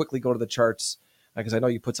want to quickly go to the charts, because I know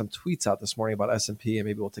you put some tweets out this morning about S&P, and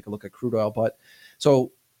maybe we'll take a look at crude oil. But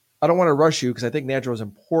so I don't want to rush you because I think NADRO is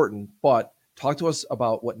important, but talk to us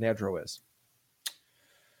about what NADRO is.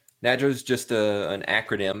 NADRO is just an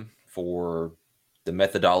acronym for the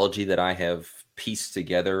methodology that I have pieced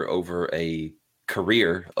together over a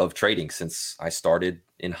career of trading since I started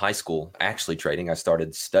in high school. Actually trading, I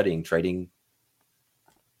started studying trading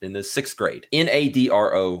in the 6th grade.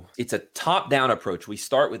 NADRO, it's a top-down approach. We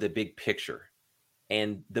start with a big picture.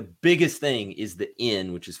 And the biggest thing is the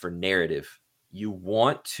N, which is for narrative. We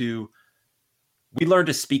learn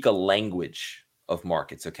to speak a language of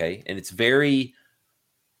markets, okay? And it's very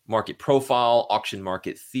market profile, auction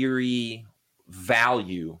market theory,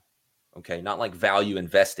 value, okay? Not like value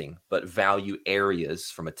investing, but value areas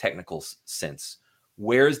from a technical sense.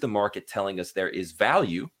 Where is the market telling us there is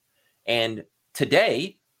value? And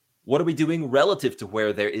today, what are we doing relative to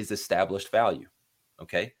where there is established value,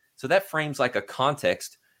 okay? So that frames like a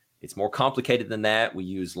context. It's more complicated than that. We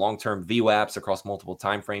use long-term VWAPs across multiple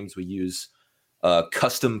timeframes. We use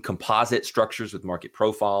custom composite structures with market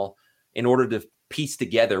profile in order to piece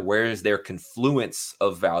together where is there confluence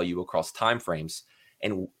of value across timeframes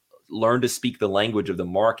and learn to speak the language of the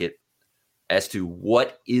market as to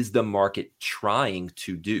what is the market trying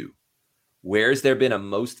to do. Where has there been a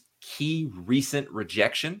most key recent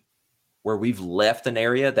rejection where we've left an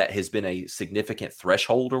area that has been a significant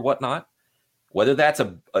threshold or whatnot? Whether that's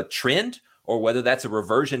a trend or whether that's a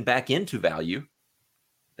reversion back into value,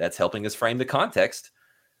 that's helping us frame the context.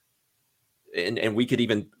 And we could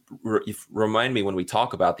even remind me when we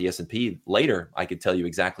talk about the S&P later, I could tell you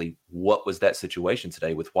exactly what was that situation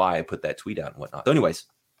today with why I put that tweet out and whatnot. So anyways,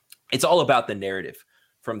 it's all about the narrative.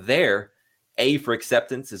 From there, A for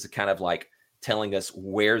acceptance is kind of like telling us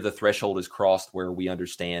where the threshold is crossed, where we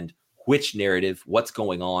understand which narrative, what's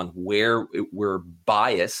going on, where we're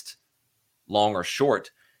biased, long or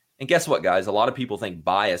short. And guess what, guys? A lot of people think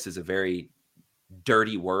bias is a very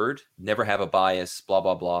dirty word. Never have a bias, blah,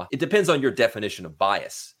 blah, blah. It depends on your definition of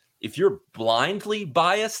bias. If you're blindly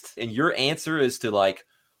biased and your answer is to like,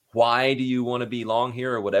 why do you want to be long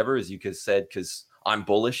here or whatever, as you could said, because I'm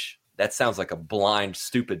bullish, that sounds like a blind,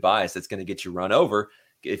 stupid bias that's going to get you run over.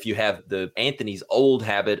 If you have the Anthony's old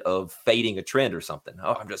habit of fading a trend or something.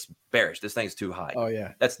 Oh, I'm just bearish. This thing's too high. Oh,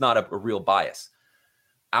 yeah. That's not a real bias.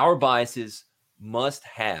 Our biases must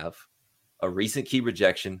have a recent key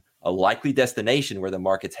rejection, a likely destination where the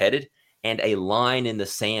market's headed, and a line in the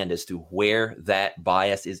sand as to where that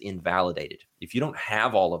bias is invalidated. If you don't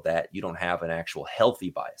have all of that, you don't have an actual healthy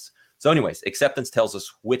bias. So anyways, acceptance tells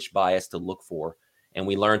us which bias to look for, and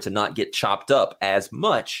we learn to not get chopped up as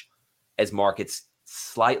much as markets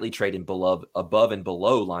slightly trade in above and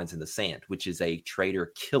below lines in the sand, which is a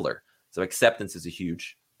trader killer. So acceptance is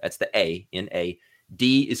that's the A in A.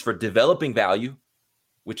 D is for developing value,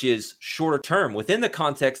 which is shorter term within the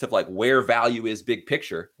context of like where value is big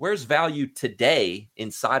picture. Where's value today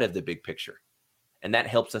inside of the big picture? And that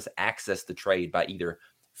helps us access the trade by either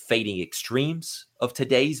fading extremes of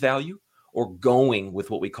today's value or going with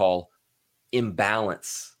what we call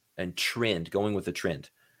imbalance and trend, going with the trend.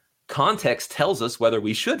 Context tells us whether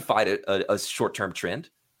we should fight a short-term trend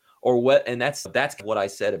or what. And that's what I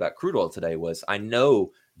said about crude oil today was I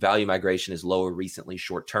know value migration is lower recently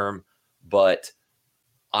short-term, but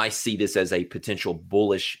I see this as a potential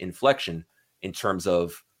bullish inflection in terms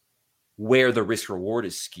of where the risk reward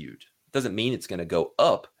is skewed. It doesn't mean it's going to go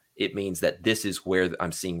up. It means that this is where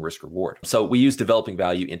I'm seeing risk reward. So we use developing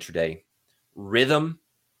value intraday. Rhythm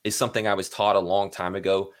is something I was taught a long time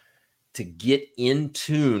ago to get in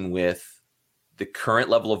tune with the current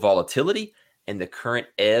level of volatility and the current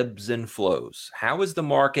ebbs and flows. How is the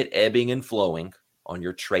market ebbing and flowing on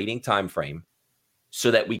your trading time frame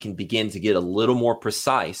so that we can begin to get a little more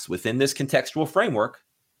precise within this contextual framework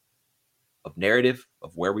of narrative,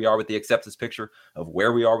 of where we are with the acceptance picture, of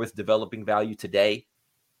where we are with developing value today?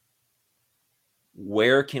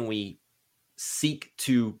 Where can we seek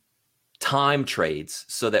to time trades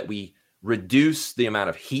so that we reduce the amount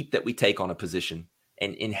of heat that we take on a position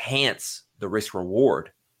and enhance the risk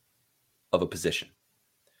reward of a position?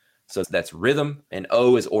 So that's rhythm, and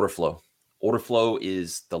O is order flow. Order flow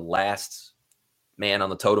is the last man on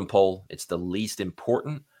the totem pole. It's the least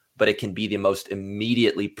important, but it can be the most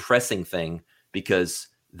immediately pressing thing because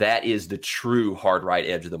that is the true hard right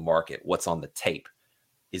edge of the market. What's on the tape?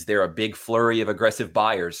 Is there a big flurry of aggressive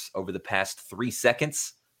buyers over the past 3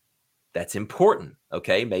 seconds? That's important,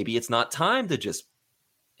 okay? Maybe it's not time to just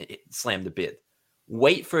slam the bid.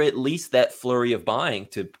 Wait for at least that flurry of buying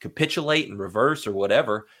to capitulate and reverse or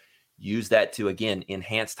whatever. Use that to, again,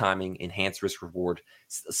 enhance timing, enhance risk reward,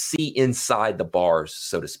 see inside the bars,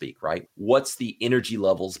 so to speak, right? What's the energy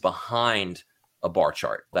levels behind a bar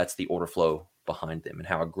chart? That's the order flow behind them and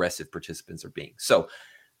how aggressive participants are being. So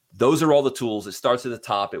those are all the tools. It starts at the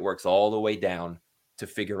top. It works all the way down to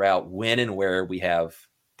figure out when and where we have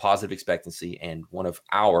positive expectancy and one of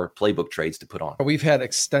our playbook trades to put on. We've had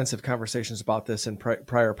extensive conversations about this in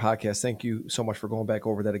prior podcasts. Thank you so much for going back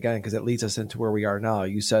over that again, because it leads us into where we are now.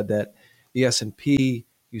 You said that the S&P,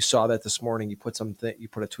 you saw that this morning. You put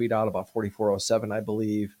a tweet out about 4407, I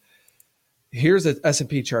believe. Here's the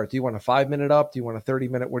S&P chart. Do you want a 5-minute up? Do you want a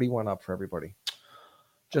 30-minute? What do you want up for everybody?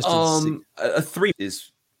 Just a 3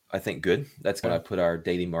 is, I think, good. That's what I put our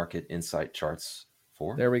daily market insight charts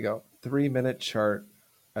for. There we go. 3-minute chart.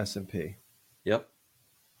 S&P. Yep.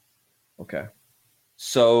 Okay.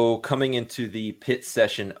 So coming into the pit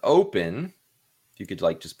session open, if you could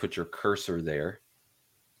just put your cursor there.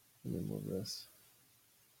 Let me move this.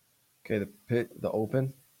 Okay, the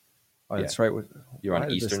open. Oh, yeah. That's right. You're on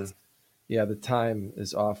Eastern. Yeah, the time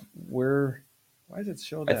is off. Why does it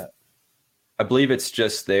show that? I believe it's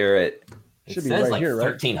just there at. Should be right here, right?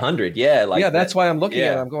 1300. Yeah. That's why I'm looking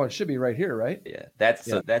at it. I'm going, it should be right here, right? Yeah. That's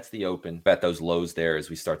the open. At those lows there as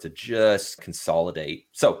we start to just consolidate.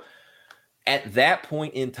 So at that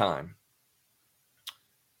point in time,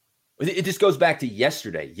 it just goes back to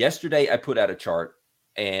yesterday. Yesterday, I put out a chart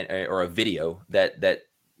or a video that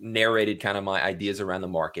narrated kind of my ideas around the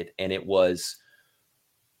market. And it was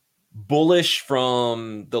bullish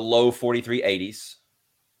from the low 4380s.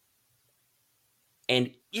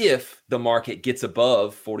 And if the market gets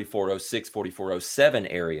above 4406, 4407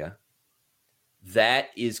 area, that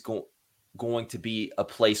is going to be a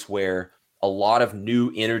place where a lot of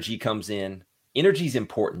new energy comes in. Energy is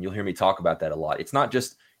important. You'll hear me talk about that a lot. It's not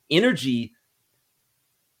just energy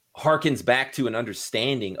harkens back to an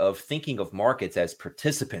understanding of thinking of markets as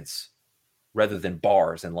participants rather than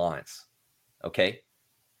bars and lines, okay?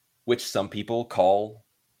 Which some people call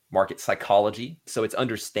market psychology. So it's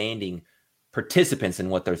understanding participants in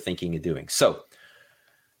what they're thinking and doing. So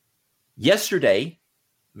yesterday,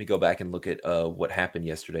 let me go back and look at what happened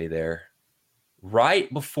yesterday there.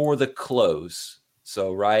 Right before the close,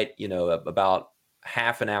 so about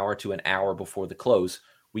half an hour to an hour before the close,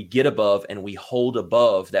 we get above and we hold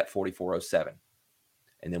above that 4407.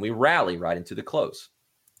 And then we rally right into the close.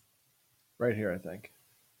 Right here, I think.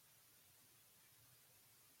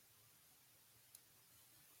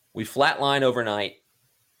 We flatline overnight.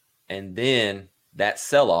 And then that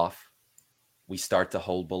sell-off, we start to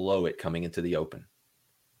hold below it coming into the open.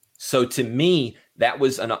 So to me, that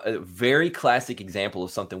was a very classic example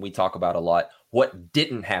of something we talk about a lot. What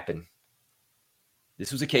didn't happen?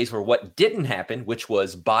 This was a case where what didn't happen, which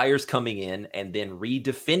was buyers coming in and then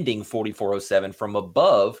redefending 4407 from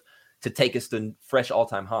above to take us to fresh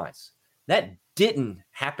all-time highs. That didn't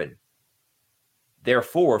happen.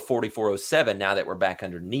 Therefore, 4407, now that we're back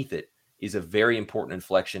underneath it, is a very important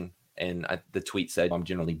inflection. And the tweet said, I'm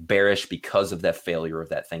generally bearish because of that failure of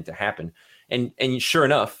that thing to happen. And sure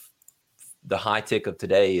enough, the high tick of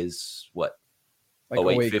today is what? Like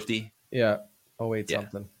 0850? Yeah. 08 Yeah.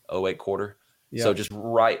 something. 08 quarter. Yeah. So just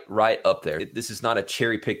right up there. This is not a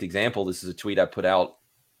cherry picked example. This is a tweet I put out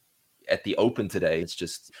at the open today. It's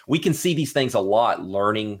just, we can see these things a lot,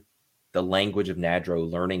 learning the language of NADRO,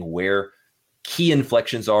 learning where key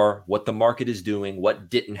inflections are, what the market is doing, what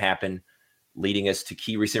didn't happen, leading us to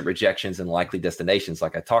key recent rejections and likely destinations,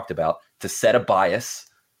 like I talked about, to set a bias,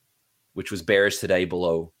 which was bearish today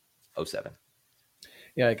below 07.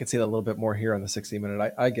 Yeah, I can see that a little bit more here on the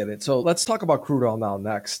 60-minute. I get it. So let's talk about crude oil now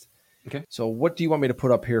next. Okay. So what do you want me to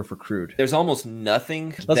put up here for crude? There's almost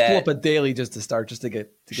nothing. Let's pull up a daily just to start, just to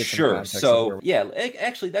get sure. some context. So yeah,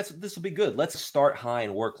 actually, this will be good. Let's start high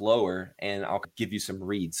and work lower, and I'll give you some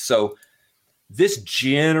reads. So this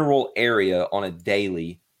general area on a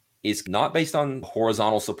daily is not based on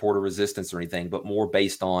horizontal support or resistance or anything, but more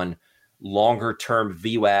based on longer term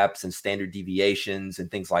VWAPs and standard deviations and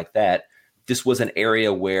things like that. This was an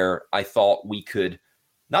area where I thought we could,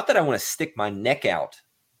 not that I want to stick my neck out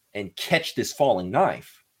and catch this falling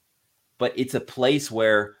knife, but it's a place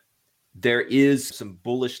where there is some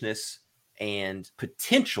bullishness and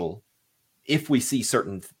potential, if we see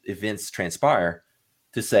certain events transpire,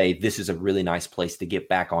 to say this is a really nice place to get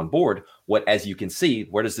back on board. What, as you can see,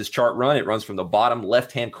 where does this chart run? It runs from the bottom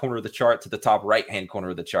left-hand corner of the chart to the top right-hand corner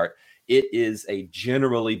of the chart. It is a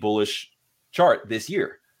generally bullish chart this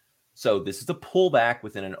year. So this is a pullback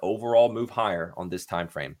within an overall move higher on this time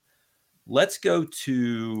frame. Let's go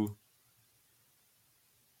to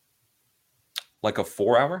like a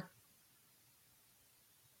 4 hour.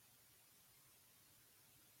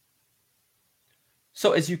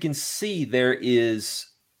 So as you can see, there is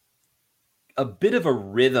a bit of a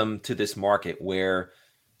rhythm to this market where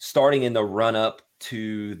starting in the run up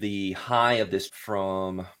to the high of this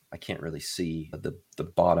from, I can't really see the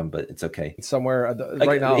bottom, but it's okay. Somewhere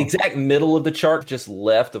right now. Exact middle of the chart, just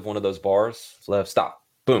left of one of those bars. Left, stop,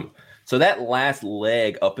 boom. So that last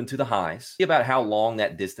leg up into the highs, see about how long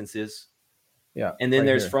that distance is. Yeah. And then right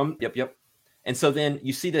there's here. yep. And so then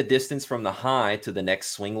you see the distance from the high to the next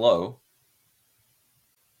swing low.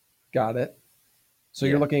 Got it. So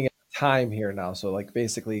Yeah. you're looking at time here now. So like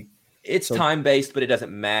basically It's time-based, but it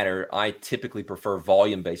doesn't matter. I typically prefer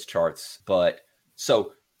volume-based charts. But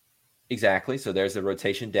so exactly. So there's a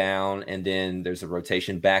rotation down, and then there's a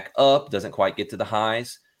rotation back up. Doesn't quite get to the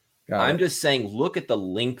highs. I'm just saying, look at the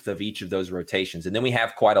length of each of those rotations. And then we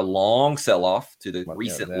have quite a long sell-off to the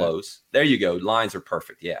recent lows. There you go. Lines are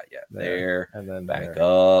perfect. Yeah. There. And then back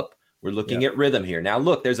up. We're looking at rhythm here. Now,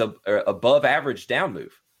 look, there's a above average down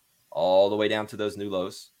move all the way down to those new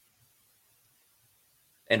lows.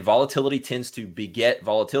 And volatility tends to beget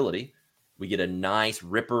volatility. We get a nice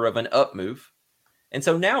ripper of an up move. And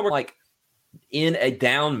so now we're like in a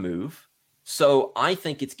down move. So I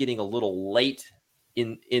think it's getting a little late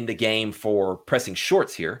in the game for pressing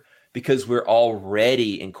shorts here, because we're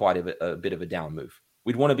already in quite a bit of a down move.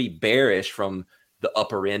 We'd want to be bearish from the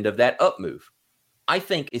upper end of that up move. I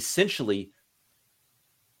think essentially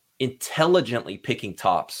intelligently picking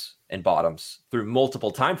tops and bottoms through multiple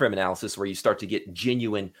time frame analysis, where you start to get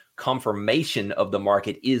genuine confirmation of the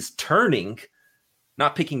market is turning,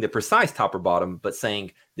 not picking the precise top or bottom, but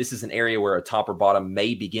saying this is an area where a top or bottom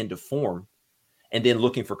may begin to form, and then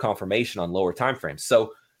looking for confirmation on lower time frames.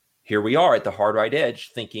 So here we are at the hard right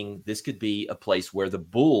edge, thinking this could be a place where the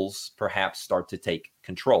bulls perhaps start to take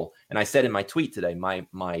control. And I said in my tweet today,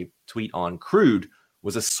 my tweet on crude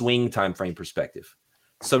was a swing time frame perspective.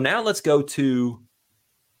 So now let's go to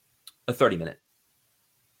a 30-minute.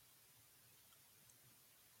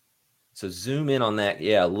 So zoom in on that,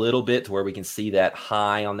 a little bit to where we can see that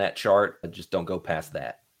high on that chart. Just don't go past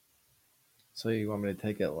that. So you want me to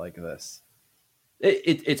take it like this?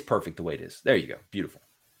 It's perfect the way it is. There you go. Beautiful.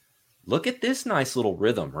 Look at this nice little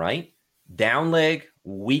rhythm, right? Down leg,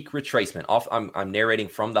 weak retracement. I'm narrating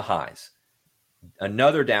from the highs.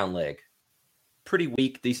 Another down leg, pretty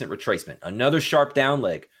weak, decent retracement. Another sharp down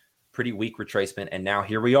leg, pretty weak retracement. And now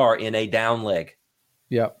here we are in a down leg.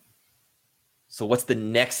 Yep. So what's the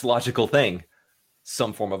next logical thing?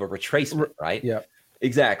 Some form of a retracement, right? Yeah.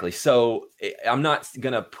 Exactly. So I'm not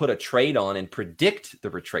going to put a trade on and predict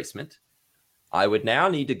the retracement. I would now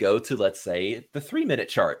need to go to, let's say, the 3-minute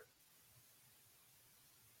chart.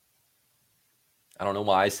 I don't know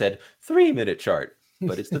why I said 3-minute chart,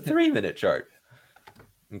 but it's the 3-minute chart.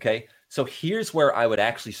 Okay. So here's where I would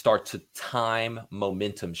actually start to time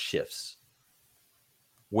momentum shifts,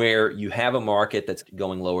 where you have a market that's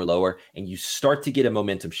going lower, and you start to get a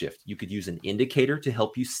momentum shift. You could use an indicator to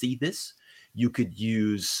help you see this. You could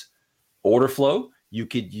use order flow. You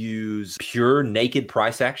could use pure naked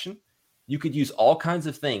price action. You could use all kinds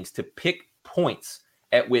of things to pick points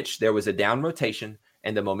at which there was a down rotation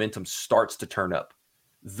and the momentum starts to turn up.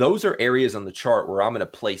 Those are areas on the chart where I'm going to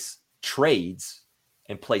place trades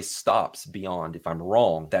and place stops beyond. If I'm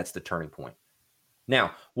wrong, that's the turning point.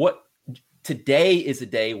 Now, today is a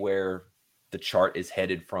day where the chart is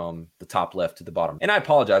headed from the top left to the bottom. And I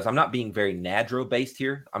apologize, I'm not being very NADRO based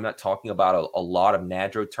here. I'm not talking about a lot of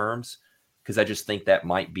NADRO terms because I just think that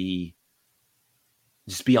might be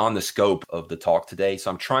just beyond the scope of the talk today.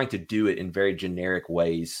 So I'm trying to do it in very generic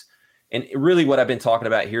ways. And really what I've been talking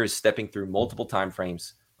about here is stepping through multiple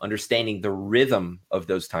timeframes, understanding the rhythm of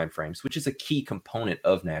those timeframes, which is a key component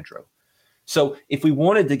of NADRO. So if we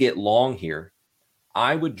wanted to get long here,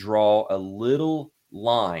 I would draw a little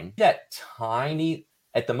line, that tiny,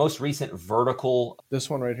 at the most recent vertical. This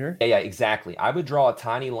one right here? Yeah, exactly. I would draw a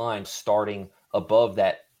tiny line starting above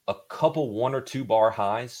that, a couple 1 or 2 bar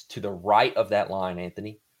highs to the right of that line,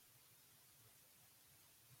 Anthony.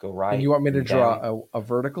 Go right. And you want me to draw a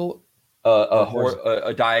vertical?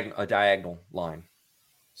 A diagonal line.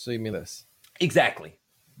 So you mean this? Exactly.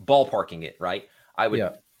 Ballparking it, right? I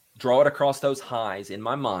would draw it across those highs. In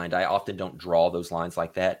my mind, I often don't draw those lines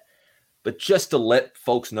like that. But just to let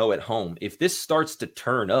folks know at home, if this starts to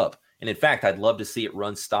turn up, and in fact, I'd love to see it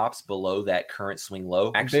run stops below that current swing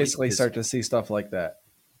low. Actually, basically start to see stuff like that.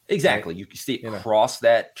 Exactly. Right? You can see it cross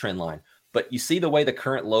that trend line. But you see the way the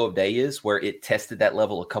current low of day is, where it tested that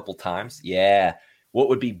level a couple times? Yeah. What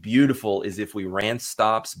would be beautiful is if we ran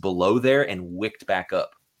stops below there and wicked back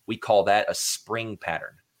up. We call that a spring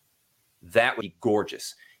pattern. That would be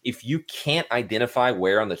gorgeous. If you can't identify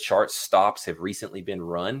where on the chart stops have recently been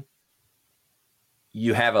run,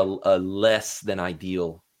 you have a less than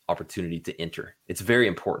ideal opportunity to enter. It's very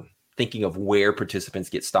important, thinking of where participants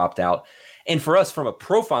get stopped out. And for us, from a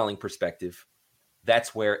profiling perspective,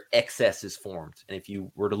 that's where excess is formed. And if you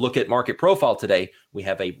were to look at market profile today, we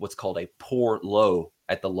have what's called a poor low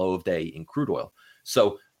at the low of day in crude oil.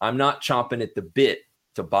 So I'm not chomping at the bit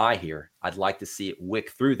to buy here. I'd like to see it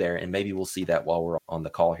wick through there, and maybe we'll see that while we're on the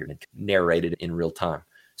call here and narrate it in real time.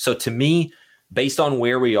 So to me, based on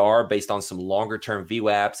where we are, based on some longer term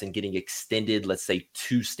VWAPs and getting extended, let's say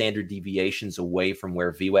 2 standard deviations away from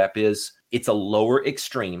where VWAP is, it's a lower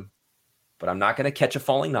extreme, but I'm not going to catch a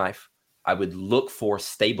falling knife. I would look for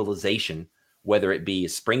stabilization, whether it be a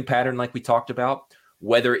spring pattern like we talked about,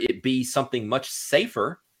 whether it be something much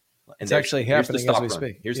safer. And it's actually happening as we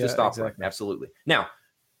speak. Here's the stop run. Absolutely. Now,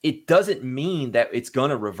 it doesn't mean that it's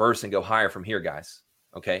going to reverse and go higher from here, guys.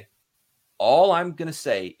 Okay. All I'm going to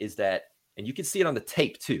say is that, and you can see it on the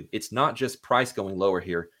tape too, it's not just price going lower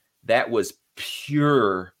here. That was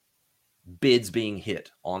pure bids being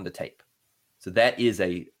hit on the tape. So that is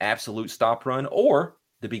a absolute stop run, or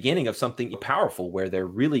the beginning of something powerful where they're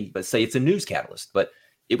really, let's say it's a news catalyst, but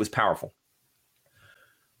it was powerful.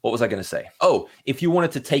 What was I going to say? Oh, if you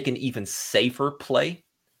wanted to take an even safer play,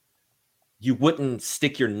 you wouldn't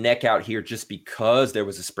stick your neck out here just because there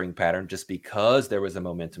was a spring pattern, just because there was a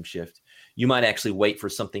momentum shift. You might actually wait for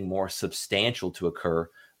something more substantial to occur,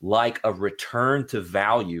 like a return to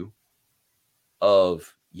value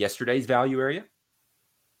of yesterday's value area,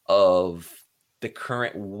 of the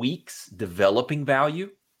current week's developing value.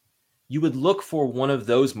 You would look for one of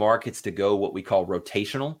those markets to go what we call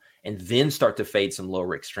rotational and then start to fade some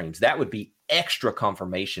lower extremes. That would be extra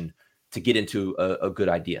confirmation to get into a good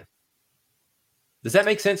idea. Does that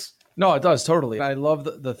make sense? No, it does totally. I love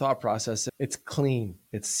the thought process. It's clean.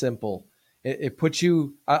 It's simple. It puts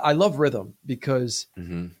you, I love rhythm because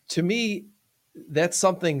to me, that's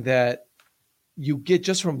something that you get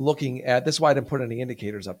just from looking at, that's why I didn't put any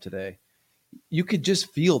indicators up today. You could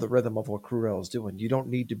just feel the rhythm of what crude oil is doing. You don't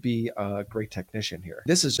need to be a great technician here.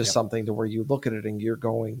 This is just something to where you look at it and you're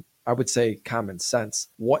going, I would say common sense.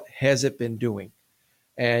 What has it been doing?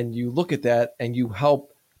 And you look at that and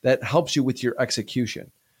that helps you with your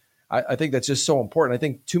execution. I think that's just so important. I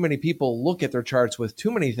think too many people look at their charts with too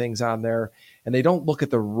many things on there and they don't look at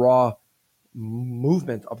the raw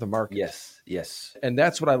movement of the market. Yes. And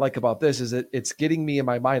that's what I like about this is it's getting me in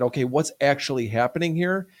my mind, okay, what's actually happening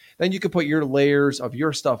here? Then you can put your layers of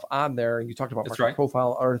your stuff on there. And you talked about market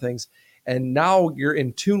profile, other things. And now you're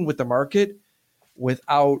in tune with the market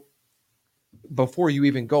before you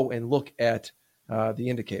even go and look at the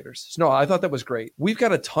indicators. So no, I thought that was great. We've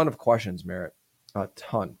got a ton of questions, Merritt, a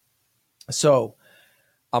ton. So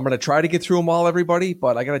I'm going to try to get through them all, everybody,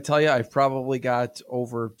 but I got to tell you, I've probably got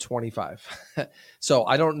over 25. So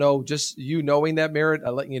I don't know, just you knowing that, Merritt,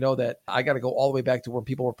 I'm letting you know that I got to go all the way back to where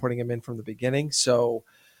people were putting them in from the beginning. So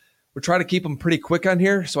we're trying to keep them pretty quick on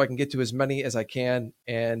here so I can get to as many as I can.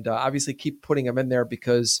 And obviously keep putting them in there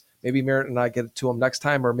because maybe Merritt and I get to them next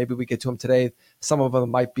time, or maybe we get to them today. Some of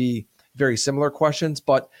them might be very similar questions.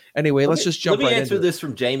 But anyway, let's just jump right into it. Let me answer this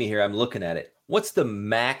from Jamie here. I'm looking at it. What's the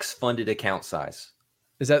max funded account size?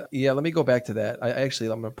 Is that, yeah, let me go back to that. I'm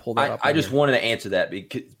going to pull that up. I just wanted to answer that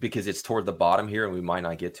because it's toward the bottom here and we might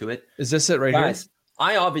not get to it. Is this it right Guys, here?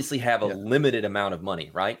 I obviously have a limited amount of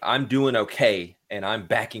money, right? I'm doing okay and I'm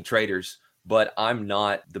backing traders, but I'm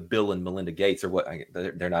not the Bill and Melinda Gates or what.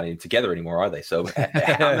 They're not even together anymore, are they? So,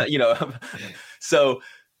 I'm not, so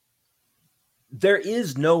there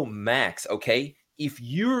is no max, okay? If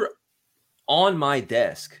you're on my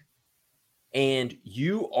desk and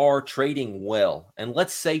you are trading well, and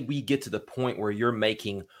let's say we get to the point where you're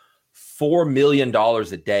making $4 million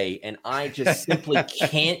a day, and I just simply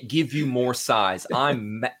can't give you more size.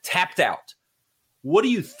 I'm tapped out. What do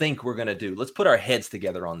you think we're going to do? Let's put our heads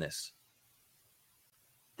together on this.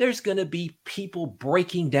 There's going to be people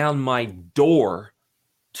breaking down my door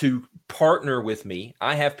to partner with me.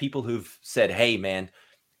 I have people who've said, hey, man,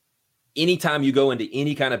 anytime you go into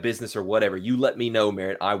any kind of business or whatever, you let me know,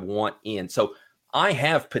 Merritt, I want in. So I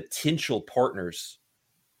have potential partners,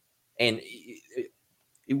 and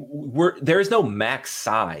there is no max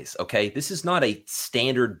size, okay? This is not a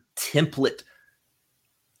standard template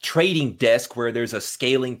trading desk where there's a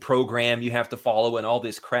scaling program you have to follow and all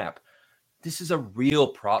this crap. This is a real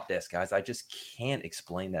prop desk, guys. I just can't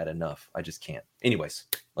explain that enough. I just can't. Anyways,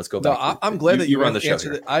 let's go back. No, I'm glad that you run the show.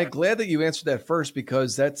 I'm glad that you answered that first,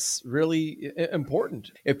 because that's really important.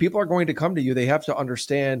 If people are going to come to you, they have to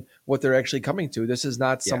understand what they're actually coming to. This is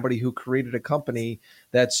not somebody who created a company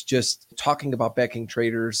that's just talking about backing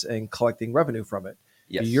traders and collecting revenue from it.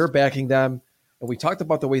 Yes. You're backing them. And we talked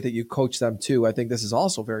about the way that you coach them too. I think this is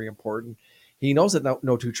also very important. He knows that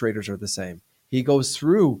no two traders are the same. He goes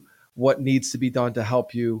through what needs to be done to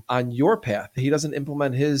help you on your path. He doesn't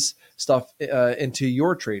implement his stuff into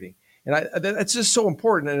your trading. And that's just so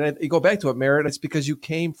important. And you go back to it, Merritt, it's because you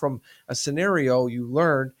came from a scenario, you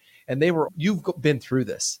learned, and you've been through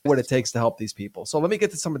this, what it takes to help these people. So let me get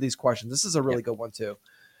to some of these questions. This is a really good one too.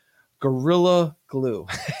 Gorilla Glue.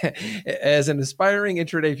 As an aspiring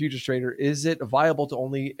intraday futures trader, is it viable to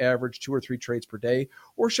only average 2 or 3 trades per day?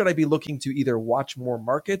 Or should I be looking to either watch more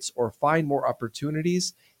markets or find more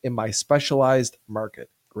opportunities in my specialized market?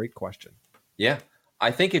 Great question. Yeah. I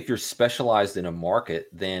think if you're specialized in a market,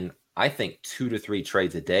 then I think 2 to 3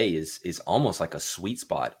 trades a day is almost like a sweet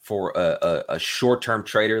spot for a short-term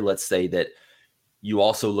trader. Let's say that you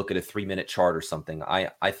also look at a 3-minute chart or something.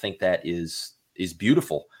 I think that is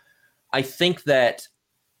beautiful. I think that,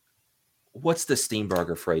 what's the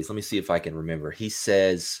Steenberger phrase? Let me see if I can remember. He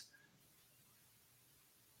says,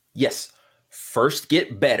 yes, first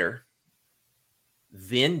get better,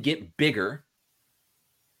 then get bigger,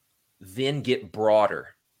 then get broader.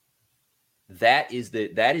 That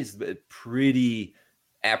is pretty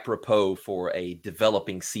apropos for a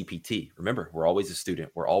developing CPT. Remember, we're always a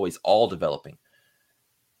student. We're always all developing.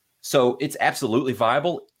 So it's absolutely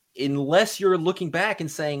viable, unless you're looking back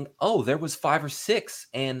and saying, oh, there was 5 or 6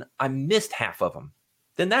 and I missed half of them.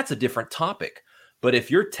 Then that's a different topic. But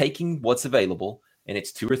if you're taking what's available and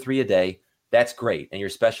it's 2 or 3 a day, that's great. And you're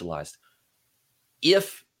specialized.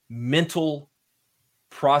 If mental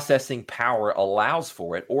processing power allows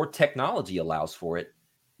for it, or technology allows for it,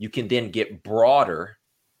 you can then get broader,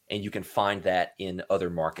 and you can find that in other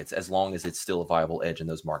markets, as long as it's still a viable edge in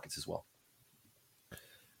those markets as well.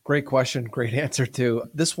 Great question. Great answer too.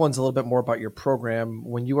 This one's a little bit more about your program.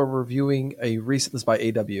 When you are reviewing this is by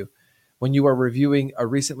AW. When you are reviewing a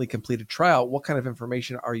recently completed trial, what kind of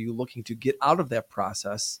information are you looking to get out of that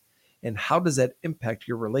process? And how does that impact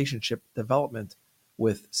your relationship development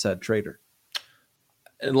with said trader?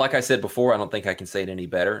 And like I said before, I don't think I can say it any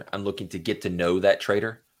better. I'm looking to get to know that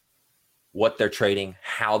trader, what they're trading,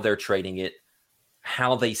 how they're trading it,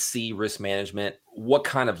 how they see risk management, what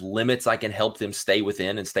kind of limits I can help them stay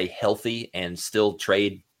within and stay healthy and still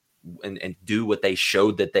trade and do what they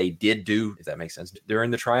showed that they did do, if that makes sense,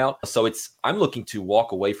 during the tryout. So I'm looking to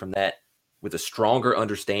walk away from that with a stronger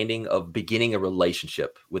understanding of beginning a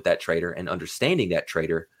relationship with that trader and understanding that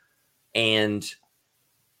trader, and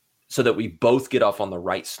so that we both get off on the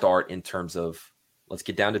right start in terms of, let's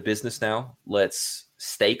get down to business now. Let's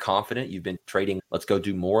stay confident. You've been trading. Let's go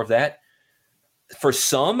do more of that. For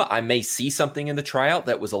some, I may see something in the tryout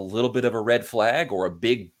that was a little bit of a red flag or a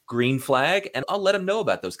big green flag, and I'll let them know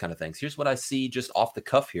about those kind of things. Here's what I see just off the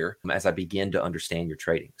cuff here as I begin to understand your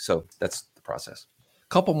trading. So that's the process. A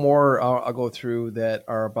couple more I'll go through that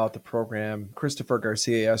are about the program. Christopher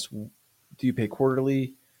Garcia asked, do you pay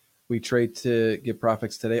quarterly? We trade to get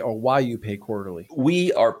profits today, or why you pay quarterly?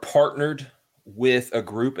 We are partnered with a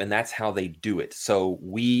group, and that's how they do it. So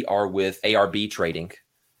we are with ARB Trading,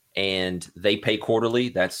 and they pay quarterly.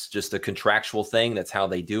 That's just a contractual thing. That's how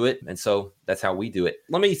they do it. And so that's how we do it.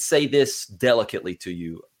 Let me say this delicately to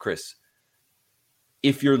you, Chris.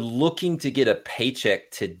 If you're looking to get a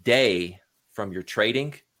paycheck today from your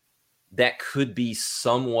trading, that could be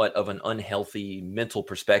somewhat of an unhealthy mental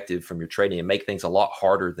perspective from your trading and make things a lot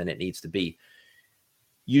harder than it needs to be.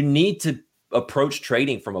 You need to approach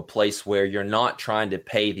trading from a place where you're not trying to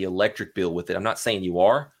pay the electric bill with it. I'm not saying you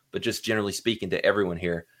are, but just generally speaking to everyone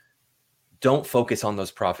here, don't focus on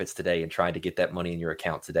those profits today and trying to get that money in your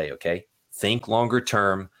account today, okay? Think longer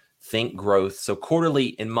term, think growth. So quarterly,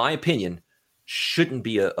 in my opinion, shouldn't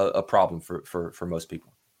be a problem for most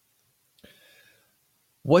people.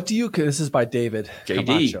 What do you, this is by David JD.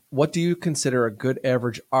 Camacho. What do you consider a good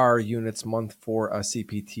average R units month for a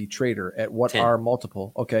CPT trader? At what 10. R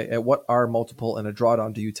multiple? Okay. At what R multiple in a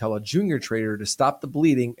drawdown do you tell a junior trader to stop the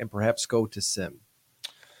bleeding and perhaps go to sim?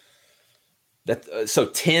 So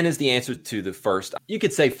 10 is the answer to the first. You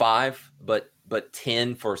could say 5, but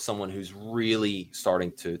 10 for someone who's really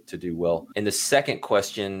starting to do well. And the second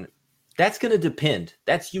question, that's going to depend.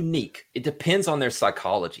 That's unique. It depends on their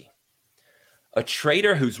psychology. A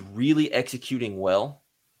trader who's really executing well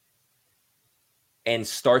and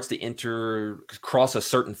starts to cross a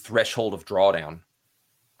certain threshold of drawdown,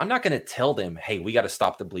 I'm not going to tell them, hey, we got to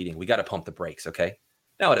stop the bleeding. We got to pump the brakes, okay?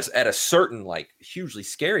 Now, at a certain, hugely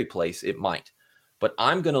scary place, it might. But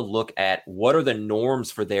I'm going to look at what are the norms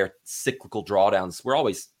for their cyclical drawdowns.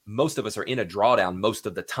 Most of us are in a drawdown most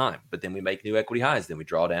of the time, but then we make new equity highs, then we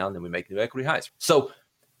draw down, then we make new equity highs. So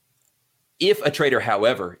if a trader,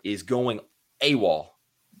 however, is going AWOL,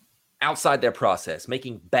 outside their process,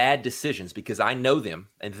 making bad decisions because I know them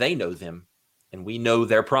and they know them and we know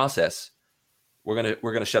their process, we're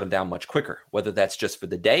gonna shut them down much quicker, whether that's just for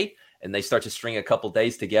the day and they start to string a couple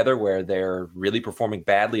days together where they're really performing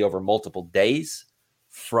badly over multiple days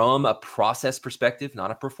from a process perspective,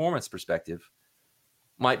 not a performance perspective,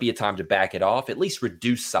 might be a time to back it off, at least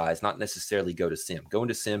reduce size, not necessarily go to sim. Going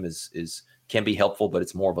to sim can be helpful, but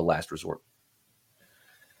it's more of a last resort.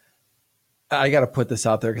 I got to put this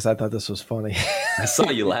out there because I thought this was funny. I saw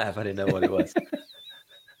you laugh. I didn't know what it was.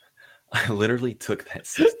 I literally took that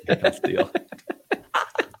 60 deal.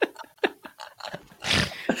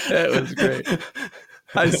 That was great.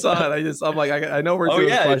 I saw it. I'm like, I know we're doing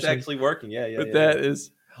questions. It's actually working. But that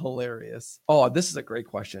is hilarious. Oh, this is a great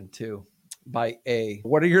question too. By A.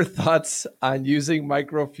 What are your thoughts on using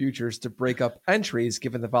micro futures to break up entries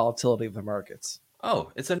given the volatility of the markets?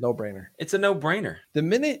 Oh, it's a no-brainer. It's a no-brainer. The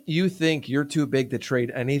minute you think you're too big to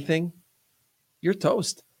trade anything, you're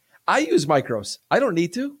toast. I use micros. I don't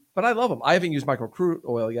need to, but I love them. I haven't used micro crude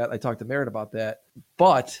oil yet. I talked to Merritt about that,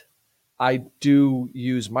 but I do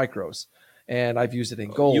use micros, and I've used it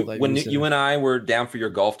in gold. When you and I were down for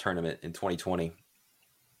your golf tournament in 2020,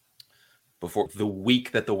 before the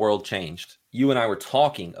week that the world changed, you and I were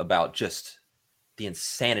talking about just the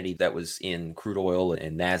insanity that was in crude oil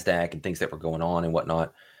and NASDAQ and things that were going on and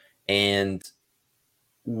whatnot. And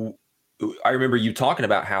I remember you talking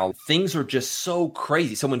about how things are just so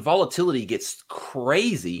crazy. So when volatility gets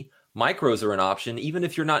crazy, micros are an option, even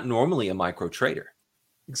if you're not normally a micro trader.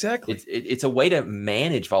 Exactly. It's a way to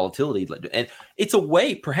manage volatility. And it's a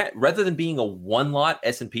way, perhaps, rather than being a one-lot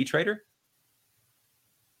S&P trader,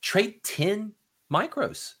 trade 10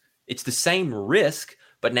 micros. It's the same risk,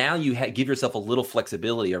 but now you give yourself a little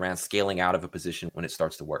flexibility around scaling out of a position when it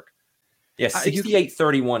starts to work. Yeah,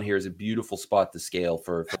 68.31 here is a beautiful spot to scale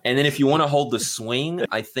for. And then if you want to hold the swing,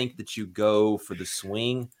 I think that you go for the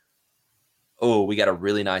swing. Oh, we got a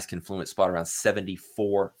really nice confluent spot around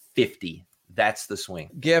 74.50. That's the swing.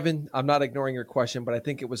 Gavin, I'm not ignoring your question, but I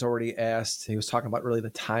think it was already asked. He was talking about really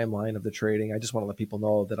the timeline of the trading. I just want to let people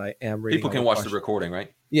know that I am reading. People can watch the recording,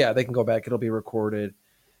 right? Yeah, they can go back. It'll be recorded.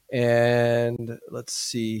 And let's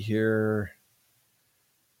see here.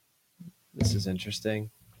 This is interesting.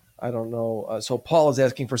 I don't know. So Paul is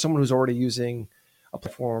asking, for someone who's already using a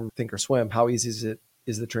platform, Thinkorswim, how easy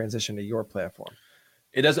is the transition to your platform?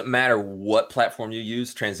 It doesn't matter what platform you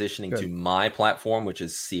use. Transitioning to my platform, which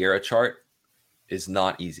is Sierra Chart, is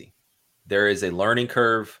not easy. There is a learning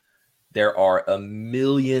curve. There are a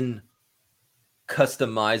million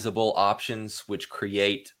customizable options, which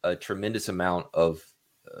create a tremendous amount of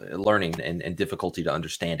learning and difficulty to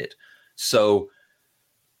understand it. So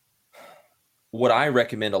what I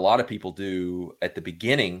recommend a lot of people do at the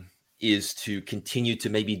beginning is to continue to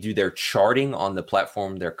maybe do their charting on the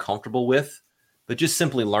platform they're comfortable with, but just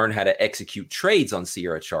simply learn how to execute trades on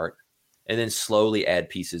Sierra Chart and then slowly add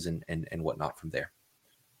pieces and whatnot from there.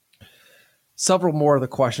 Several more of the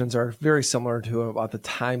questions are very similar to about the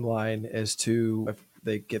timeline as to if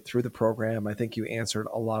they get through the program. I think you answered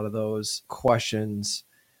a lot of those questions.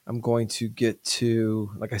 I'm going to get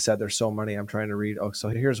to, like I said, there's so many I'm trying to read. Oh, so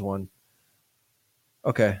here's one.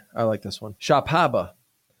 Okay, I like this one. Shapaba.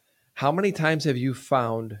 How many times have you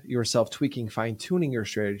found yourself tweaking, fine-tuning your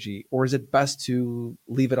strategy, or is it best to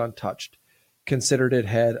leave it untouched? Considered it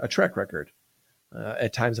had a track record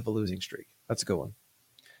at times of a losing streak. That's a good one.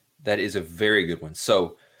 That is a very good one.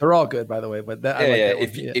 So they're all good, by the way, but I like that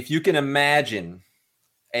one. If you can imagine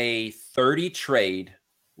a 30 trade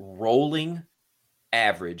rolling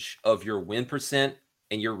average of your win percent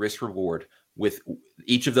and your risk reward, with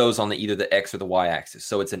each of those on either the X or the Y axis.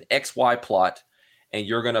 So it's an XY plot, and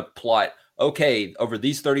you're going to plot, okay, over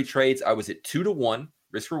these 30 trades, I was at 2-to-1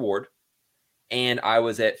 risk reward, and I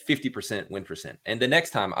was at 50% win percent. And the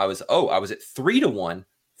next time I was at 3-to-1,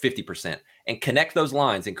 50%, and connect those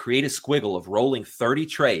lines and create a squiggle of rolling 30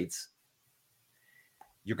 trades.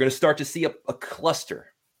 You're going to start to see a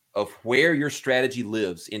cluster of where your strategy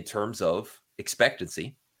lives in terms of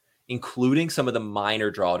expectancy, including some of the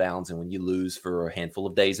minor drawdowns and when you lose for a handful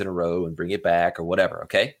of days in a row and bring it back or whatever,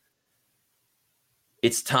 okay?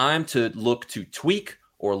 It's time to look to tweak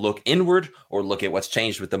or look inward or look at what's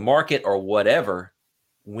changed with the market or whatever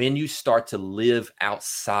when you start to live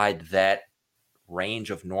outside that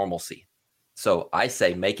range of normalcy. So I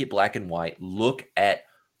say make it black and white. Look at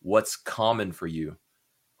what's common for you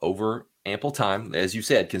over ample time. As you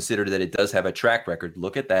said, consider that it does have a track record.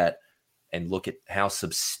 Look at that and look at how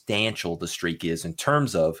substantial the streak is in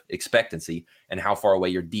terms of expectancy and how far away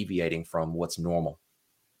you're deviating from what's normal.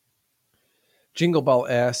 Jingle Bell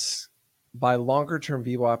asks, by longer term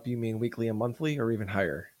VWAP, you mean weekly and monthly or even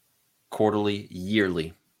higher? Quarterly,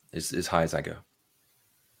 yearly is as high as I go.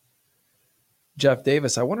 Jeff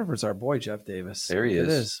Davis. I wonder if it's our boy Jeff Davis. There he is.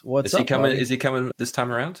 It is. What's is he up, coming? buddy? Is he coming this time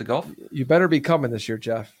around to golf? You better be coming this year,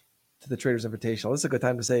 Jeff, to the Traders Invitational. This is a good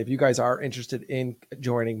time to say if you guys are interested in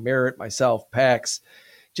joining Merritt, myself, Pax,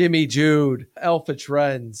 Jimmy, Jude, Alpha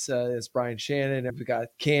Trends, it's Brian Shannon, and we've got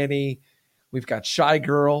Canny, we've got Shy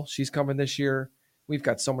Girl. She's coming this year. We've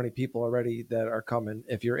got so many people already that are coming.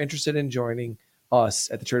 If you're interested in joining us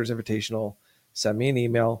at the Traders Invitational, send me an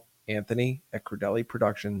email,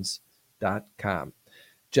 anthony@crudelliproductions.com.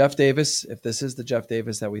 Jeff Davis, if this is the Jeff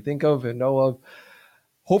Davis that we think of and know of,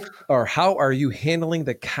 how are you handling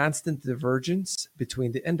the constant divergence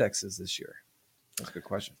between the indexes this year? That's a good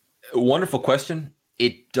question. Wonderful question.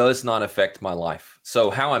 It does not affect my life. So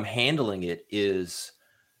how I'm handling it is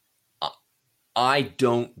I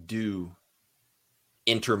don't do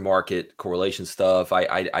intermarket correlation stuff.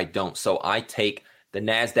 I don't. So I take the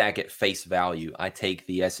NASDAQ at face value. I take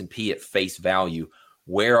the S&P at face value.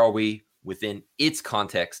 Where are we within its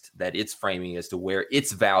context that it's framing as to where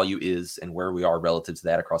its value is and where we are relative to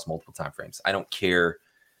that across multiple time frames. I don't care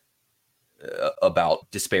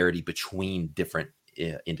about disparity between different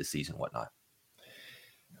indices and whatnot.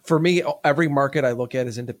 For me, every market I look at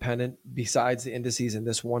is independent besides the indices in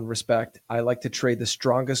this one respect. I like to trade the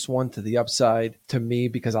strongest one to the upside to me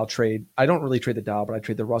because I don't really trade the Dow, but I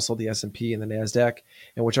trade the Russell, the S&P, and the NASDAQ.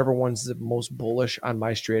 And whichever one's the most bullish on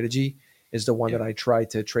my strategy is the one that I try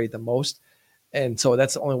to trade the most. And so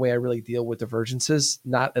that's the only way I really deal with divergences,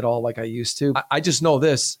 not at all like I used to. I just know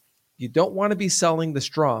this. You don't want to be selling the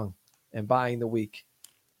strong and buying the weak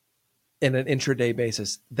in an intraday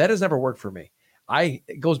basis. That has never worked for me.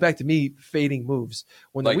 It goes back to me fading moves.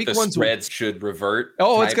 When like the weak the ones spreads should revert.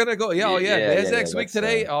 It's going to go. NASDAQ's week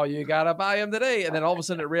today. You got to buy them today. And then all of a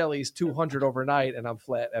sudden it rallies 200 overnight and I'm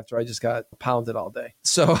flat after I just got pounded all day.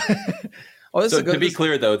 So... to be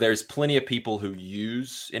clear, though, there's plenty of people who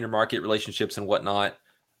use intermarket relationships and whatnot.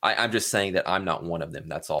 I'm just saying that I'm not one of them.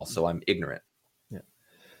 That's all. So I'm ignorant. Yeah.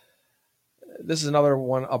 This is another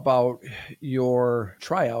one about your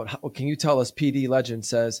tryout. Can you tell us, PD Legend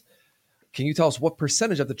says, can you tell us what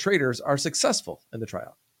percentage of the traders are successful in the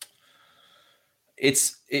tryout?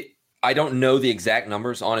 I don't know the exact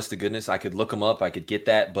numbers, honest to goodness. I could look them up. I could get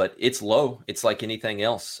that, but it's low. It's like anything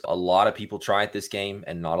else. A lot of people try at this game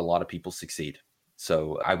and not a lot of people succeed.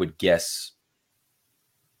 So I would guess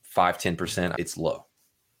 5-10%. It's low.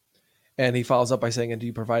 And he follows up by saying, and do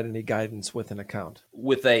you provide any guidance with an account?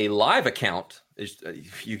 With a live account,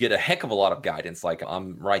 you get a heck of a lot of guidance. Like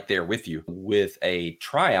I'm right there with you. With a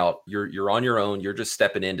tryout, you're on your own. You're just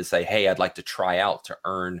stepping in to say, hey, I'd like to try out to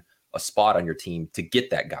earn a spot on your team to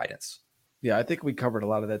get that guidance. Yeah, I think we covered a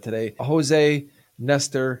lot of that today. Jose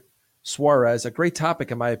Nestor Suarez, a great topic,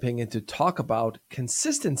 in my opinion, to talk about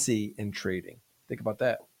consistency in trading. Think about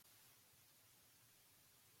that.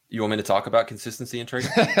 You want me to talk about consistency in trading?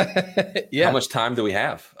 Yeah. How much time do we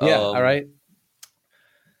have? Yeah, all right.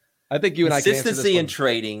 I think you and I can answer this one. Consistency in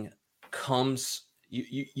trading comes,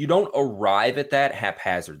 You don't arrive at that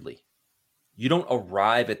haphazardly. You don't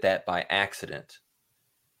arrive at that by accident.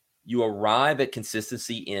 You arrive at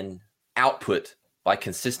consistency in output by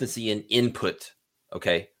consistency in input.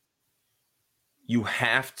 Okay. You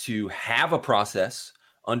have to have a process,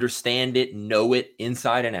 understand it, know it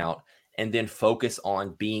inside and out, and then focus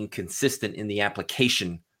on being consistent in the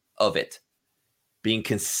application of it, being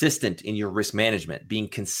consistent in your risk management, being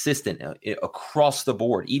consistent across the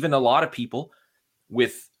board. Even a lot of people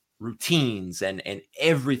with routines and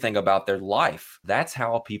everything about their life, that's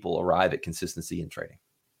how people arrive at consistency in trading.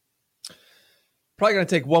 Probably going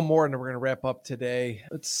to take one more and then we're going to wrap up today.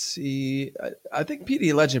 Let's see. I think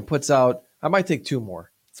PD Legend puts out, I might take two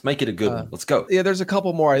more. Let's make it a good one. Let's go. Yeah, there's a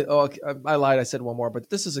couple more. I lied. I said one more, but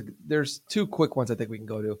there's two quick ones I think we can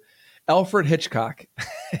go to. Alfred Hitchcock.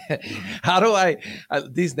 How do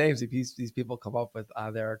these names these people come up with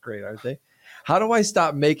on there are great, aren't they? How do I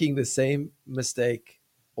stop making the same mistake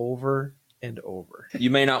over and over? You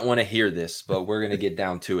may not want to hear this, but we're going to get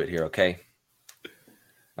down to it here, okay?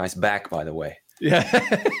 Nice back, by the way.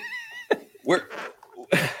 Yeah.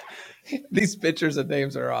 These pictures and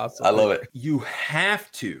names are awesome. I love it. You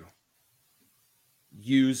have to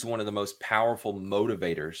use one of the most powerful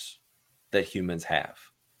motivators that humans have.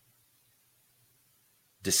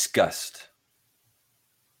 Disgust.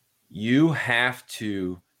 You have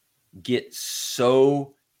to get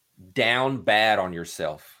so down bad on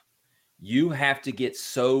yourself. You have to get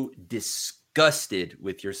so disgusted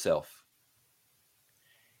with yourself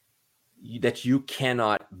that you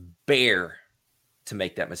cannot bear to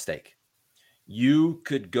make that mistake. You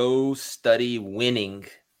could go study winning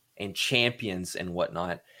and champions and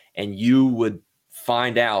whatnot, and you would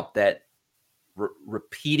find out that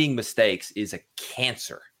repeating mistakes is a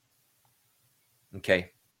cancer.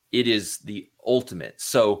 Okay. It is the ultimate.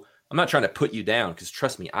 So I'm not trying to put you down because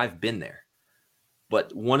trust me, I've been there.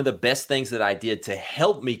 But one of the best things that I did to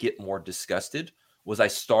help me get more disgusted was I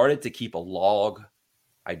started to keep a log.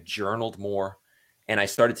 I journaled more, and I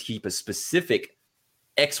started to keep a specific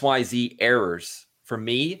XYZ errors. For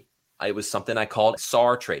me, it was something I called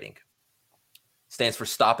SAR trading. Stands for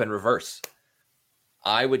stop and reverse.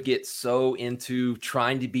 I would get so into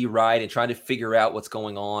trying to be right and trying to figure out what's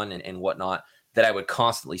going on and whatnot that I would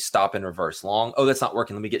constantly stop and reverse. Long, oh, that's not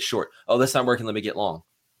working. Let me get short. Oh, that's not working. Let me get long.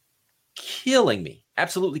 Killing me.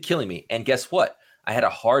 Absolutely killing me. And guess what? I had a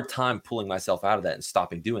hard time pulling myself out of that and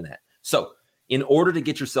stopping doing that. So in order to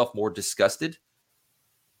get yourself more disgusted,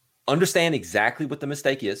 understand exactly what the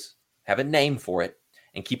mistake is, have a name for it,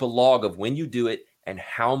 and keep a log of when you do it and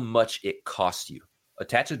how much it costs you.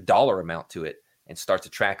 Attach a dollar amount to it and start to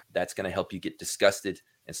track. That's going to help you get disgusted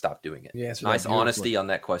and stop doing it. Yeah, nice honesty on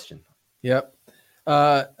that question. Yep.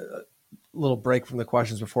 Little break from the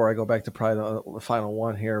questions before I go back to probably the final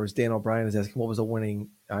one here. It was Dan O'Brien is asking what was the winning,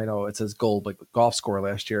 I know it says gold, but golf score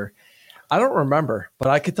last year. I don't remember, but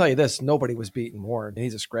I could tell you this. Nobody was beating Warren.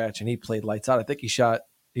 He's a scratch, and he played lights out. I think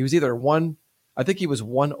he was either one. I think he was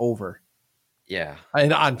one over. Yeah.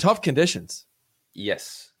 And on tough conditions.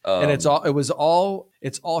 Yes. And it's all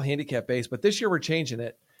handicap based, but this year we're changing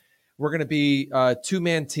it. We're going to be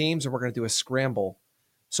 2-man teams, and we're going to do a scramble.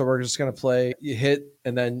 So we're just going to play, you hit,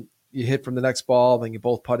 and then you hit from the next ball, then you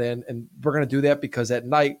both putt in. And we're going to do that because at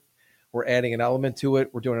night we're adding an element to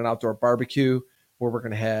it. We're doing an outdoor barbecue where we're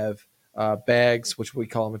going to have bags, which we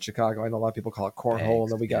call them in Chicago. I know a lot of people call it cornhole.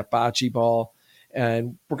 And then we got bocce ball.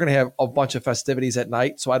 And we're going to have a bunch of festivities at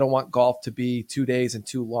night. So I don't want golf to be 2 days and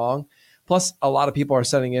too long. Plus, a lot of people are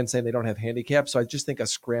sending in saying they don't have handicaps. So I just think a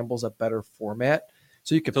scramble's a better format.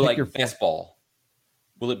 So you can pick like your best ball.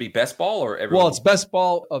 Will it be best ball or everyone? Well, it's best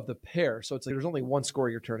ball of the pair. So it's like there's only one score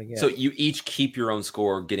you're turning in. So you each keep your own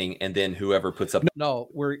score and then whoever puts up. No,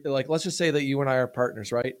 we're like, let's just say that you and I are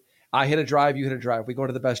partners, right? I hit a drive, you hit a drive. We go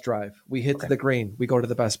to the best drive. We hit to the green. We go to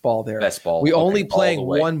the best ball there. Best ball. We only playing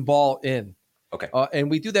one ball in. Okay.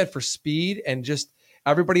 And we do that for speed and just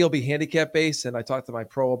everybody will be handicap based. And I talked to my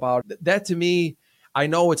pro about that. To me, I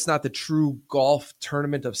know it's not the true golf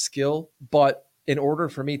tournament of skill, but in order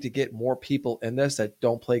for me to get more people in this that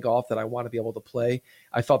don't play golf that I want to be able to play,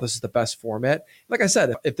 I felt this is the best format. Like I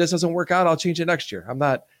said, if this doesn't work out, I'll change it next year. I'm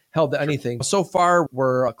not held to anything. So far,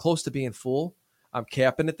 we're close to being full. I'm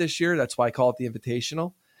capping it this year. That's why I call it the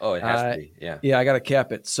Invitational. Oh, it has to be. Yeah. Yeah, I got to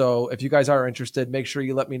cap it. So if you guys are interested, make sure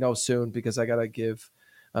you let me know soon because I got to give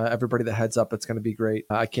everybody the heads up. It's going to be great.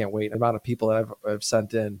 I can't wait. The amount of people that I've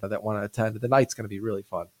sent in that want to attend. The night's going to be really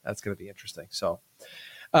fun. That's going to be interesting. So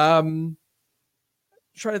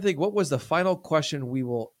trying to think, what was the final question we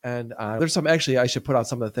will end on? There's some, actually, I should put out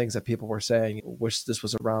some of the things that people were saying. Wish this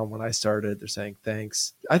was around when I started. They're saying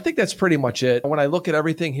thanks. I think that's pretty much it. When I look at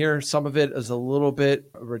everything here, some of it is a little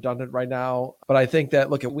bit redundant right now, but I think that,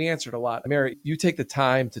 look, we answered a lot. Merritt, you take the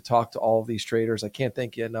time to talk to all of these traders. I can't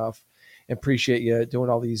thank you enough. Appreciate you doing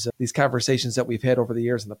all these conversations that we've had over the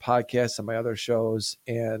years in the podcast and my other shows.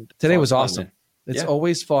 And today was awesome. Man. It's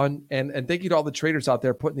always fun. And thank you to all the traders out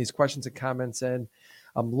there putting these questions and comments in.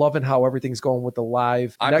 I'm loving how everything's going with the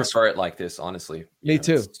live. I prefer it like this, honestly. Me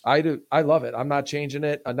too. I do. I love it. I'm not changing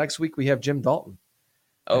it. Next week we have Jim Dalton.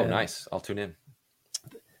 Oh, nice. I'll tune in.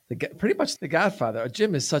 Pretty much the Godfather.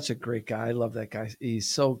 Jim is such a great guy. I love that guy. He's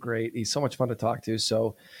so great. He's so much fun to talk to.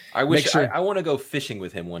 So I wish I want to go fishing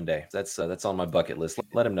with him one day. That's on my bucket list.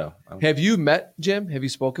 Let him know. Have you met Jim? Have you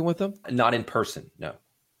spoken with him? Not in person. No.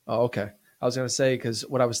 Oh, okay. I was going to say, because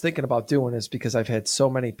what I was thinking about doing is, because I've had so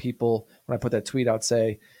many people, when I put that tweet out,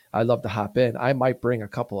 say, I'd love to hop in. I might bring a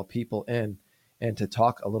couple of people in and to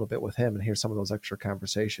talk a little bit with him and hear some of those extra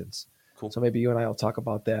conversations. Cool. So maybe you and I will talk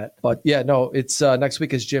about that. But yeah, no, it's next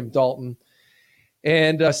week is Jim Dalton.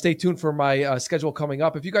 And stay tuned for my schedule coming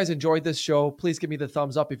up. If you guys enjoyed this show, please give me the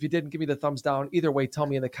thumbs up. If you didn't, give me the thumbs down. Either way, tell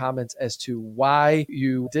me in the comments as to why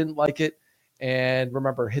you didn't like it. And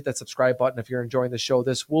remember, hit that subscribe button if you're enjoying the show.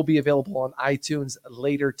 This will be available on iTunes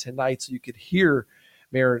later tonight, so you could hear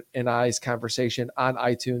Merritt and I's conversation on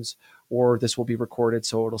iTunes, or this will be recorded,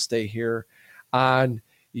 so it'll stay here on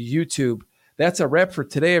YouTube. That's a wrap for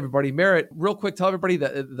today, everybody. Merritt, real quick, tell everybody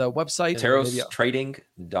the website.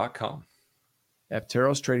 TerosTrading.com. At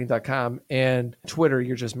TerosTrading.com. And Twitter,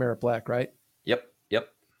 you're just Merritt Black, right? Yep.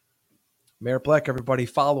 Merritt Black, everybody.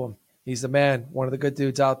 Follow him. He's the man, one of the good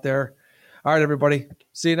dudes out there. All right, everybody.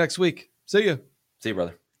 See you next week. See you. See you,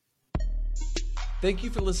 brother. Thank you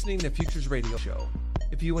for listening to Futures Radio Show.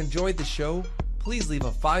 If you enjoyed the show, please leave a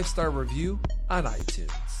 5-star review on iTunes.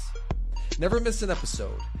 Never miss an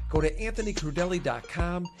episode. Go to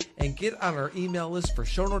anthonycrudelli.com and get on our email list for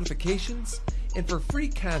show notifications and for free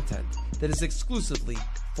content that is exclusively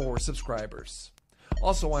for subscribers.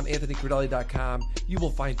 Also on anthonycrudelli.com, you will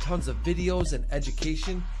find tons of videos and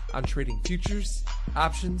education on trading futures,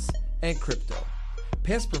 options, and crypto.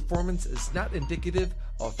 Past performance is not indicative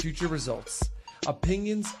of future results.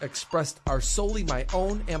 Opinions expressed are solely my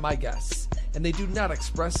own and my guests, and they do not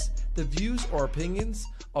express the views or opinions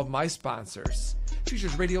of my sponsors.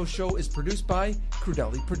 Futures Radio Show is produced by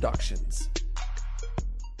Crudelli Productions.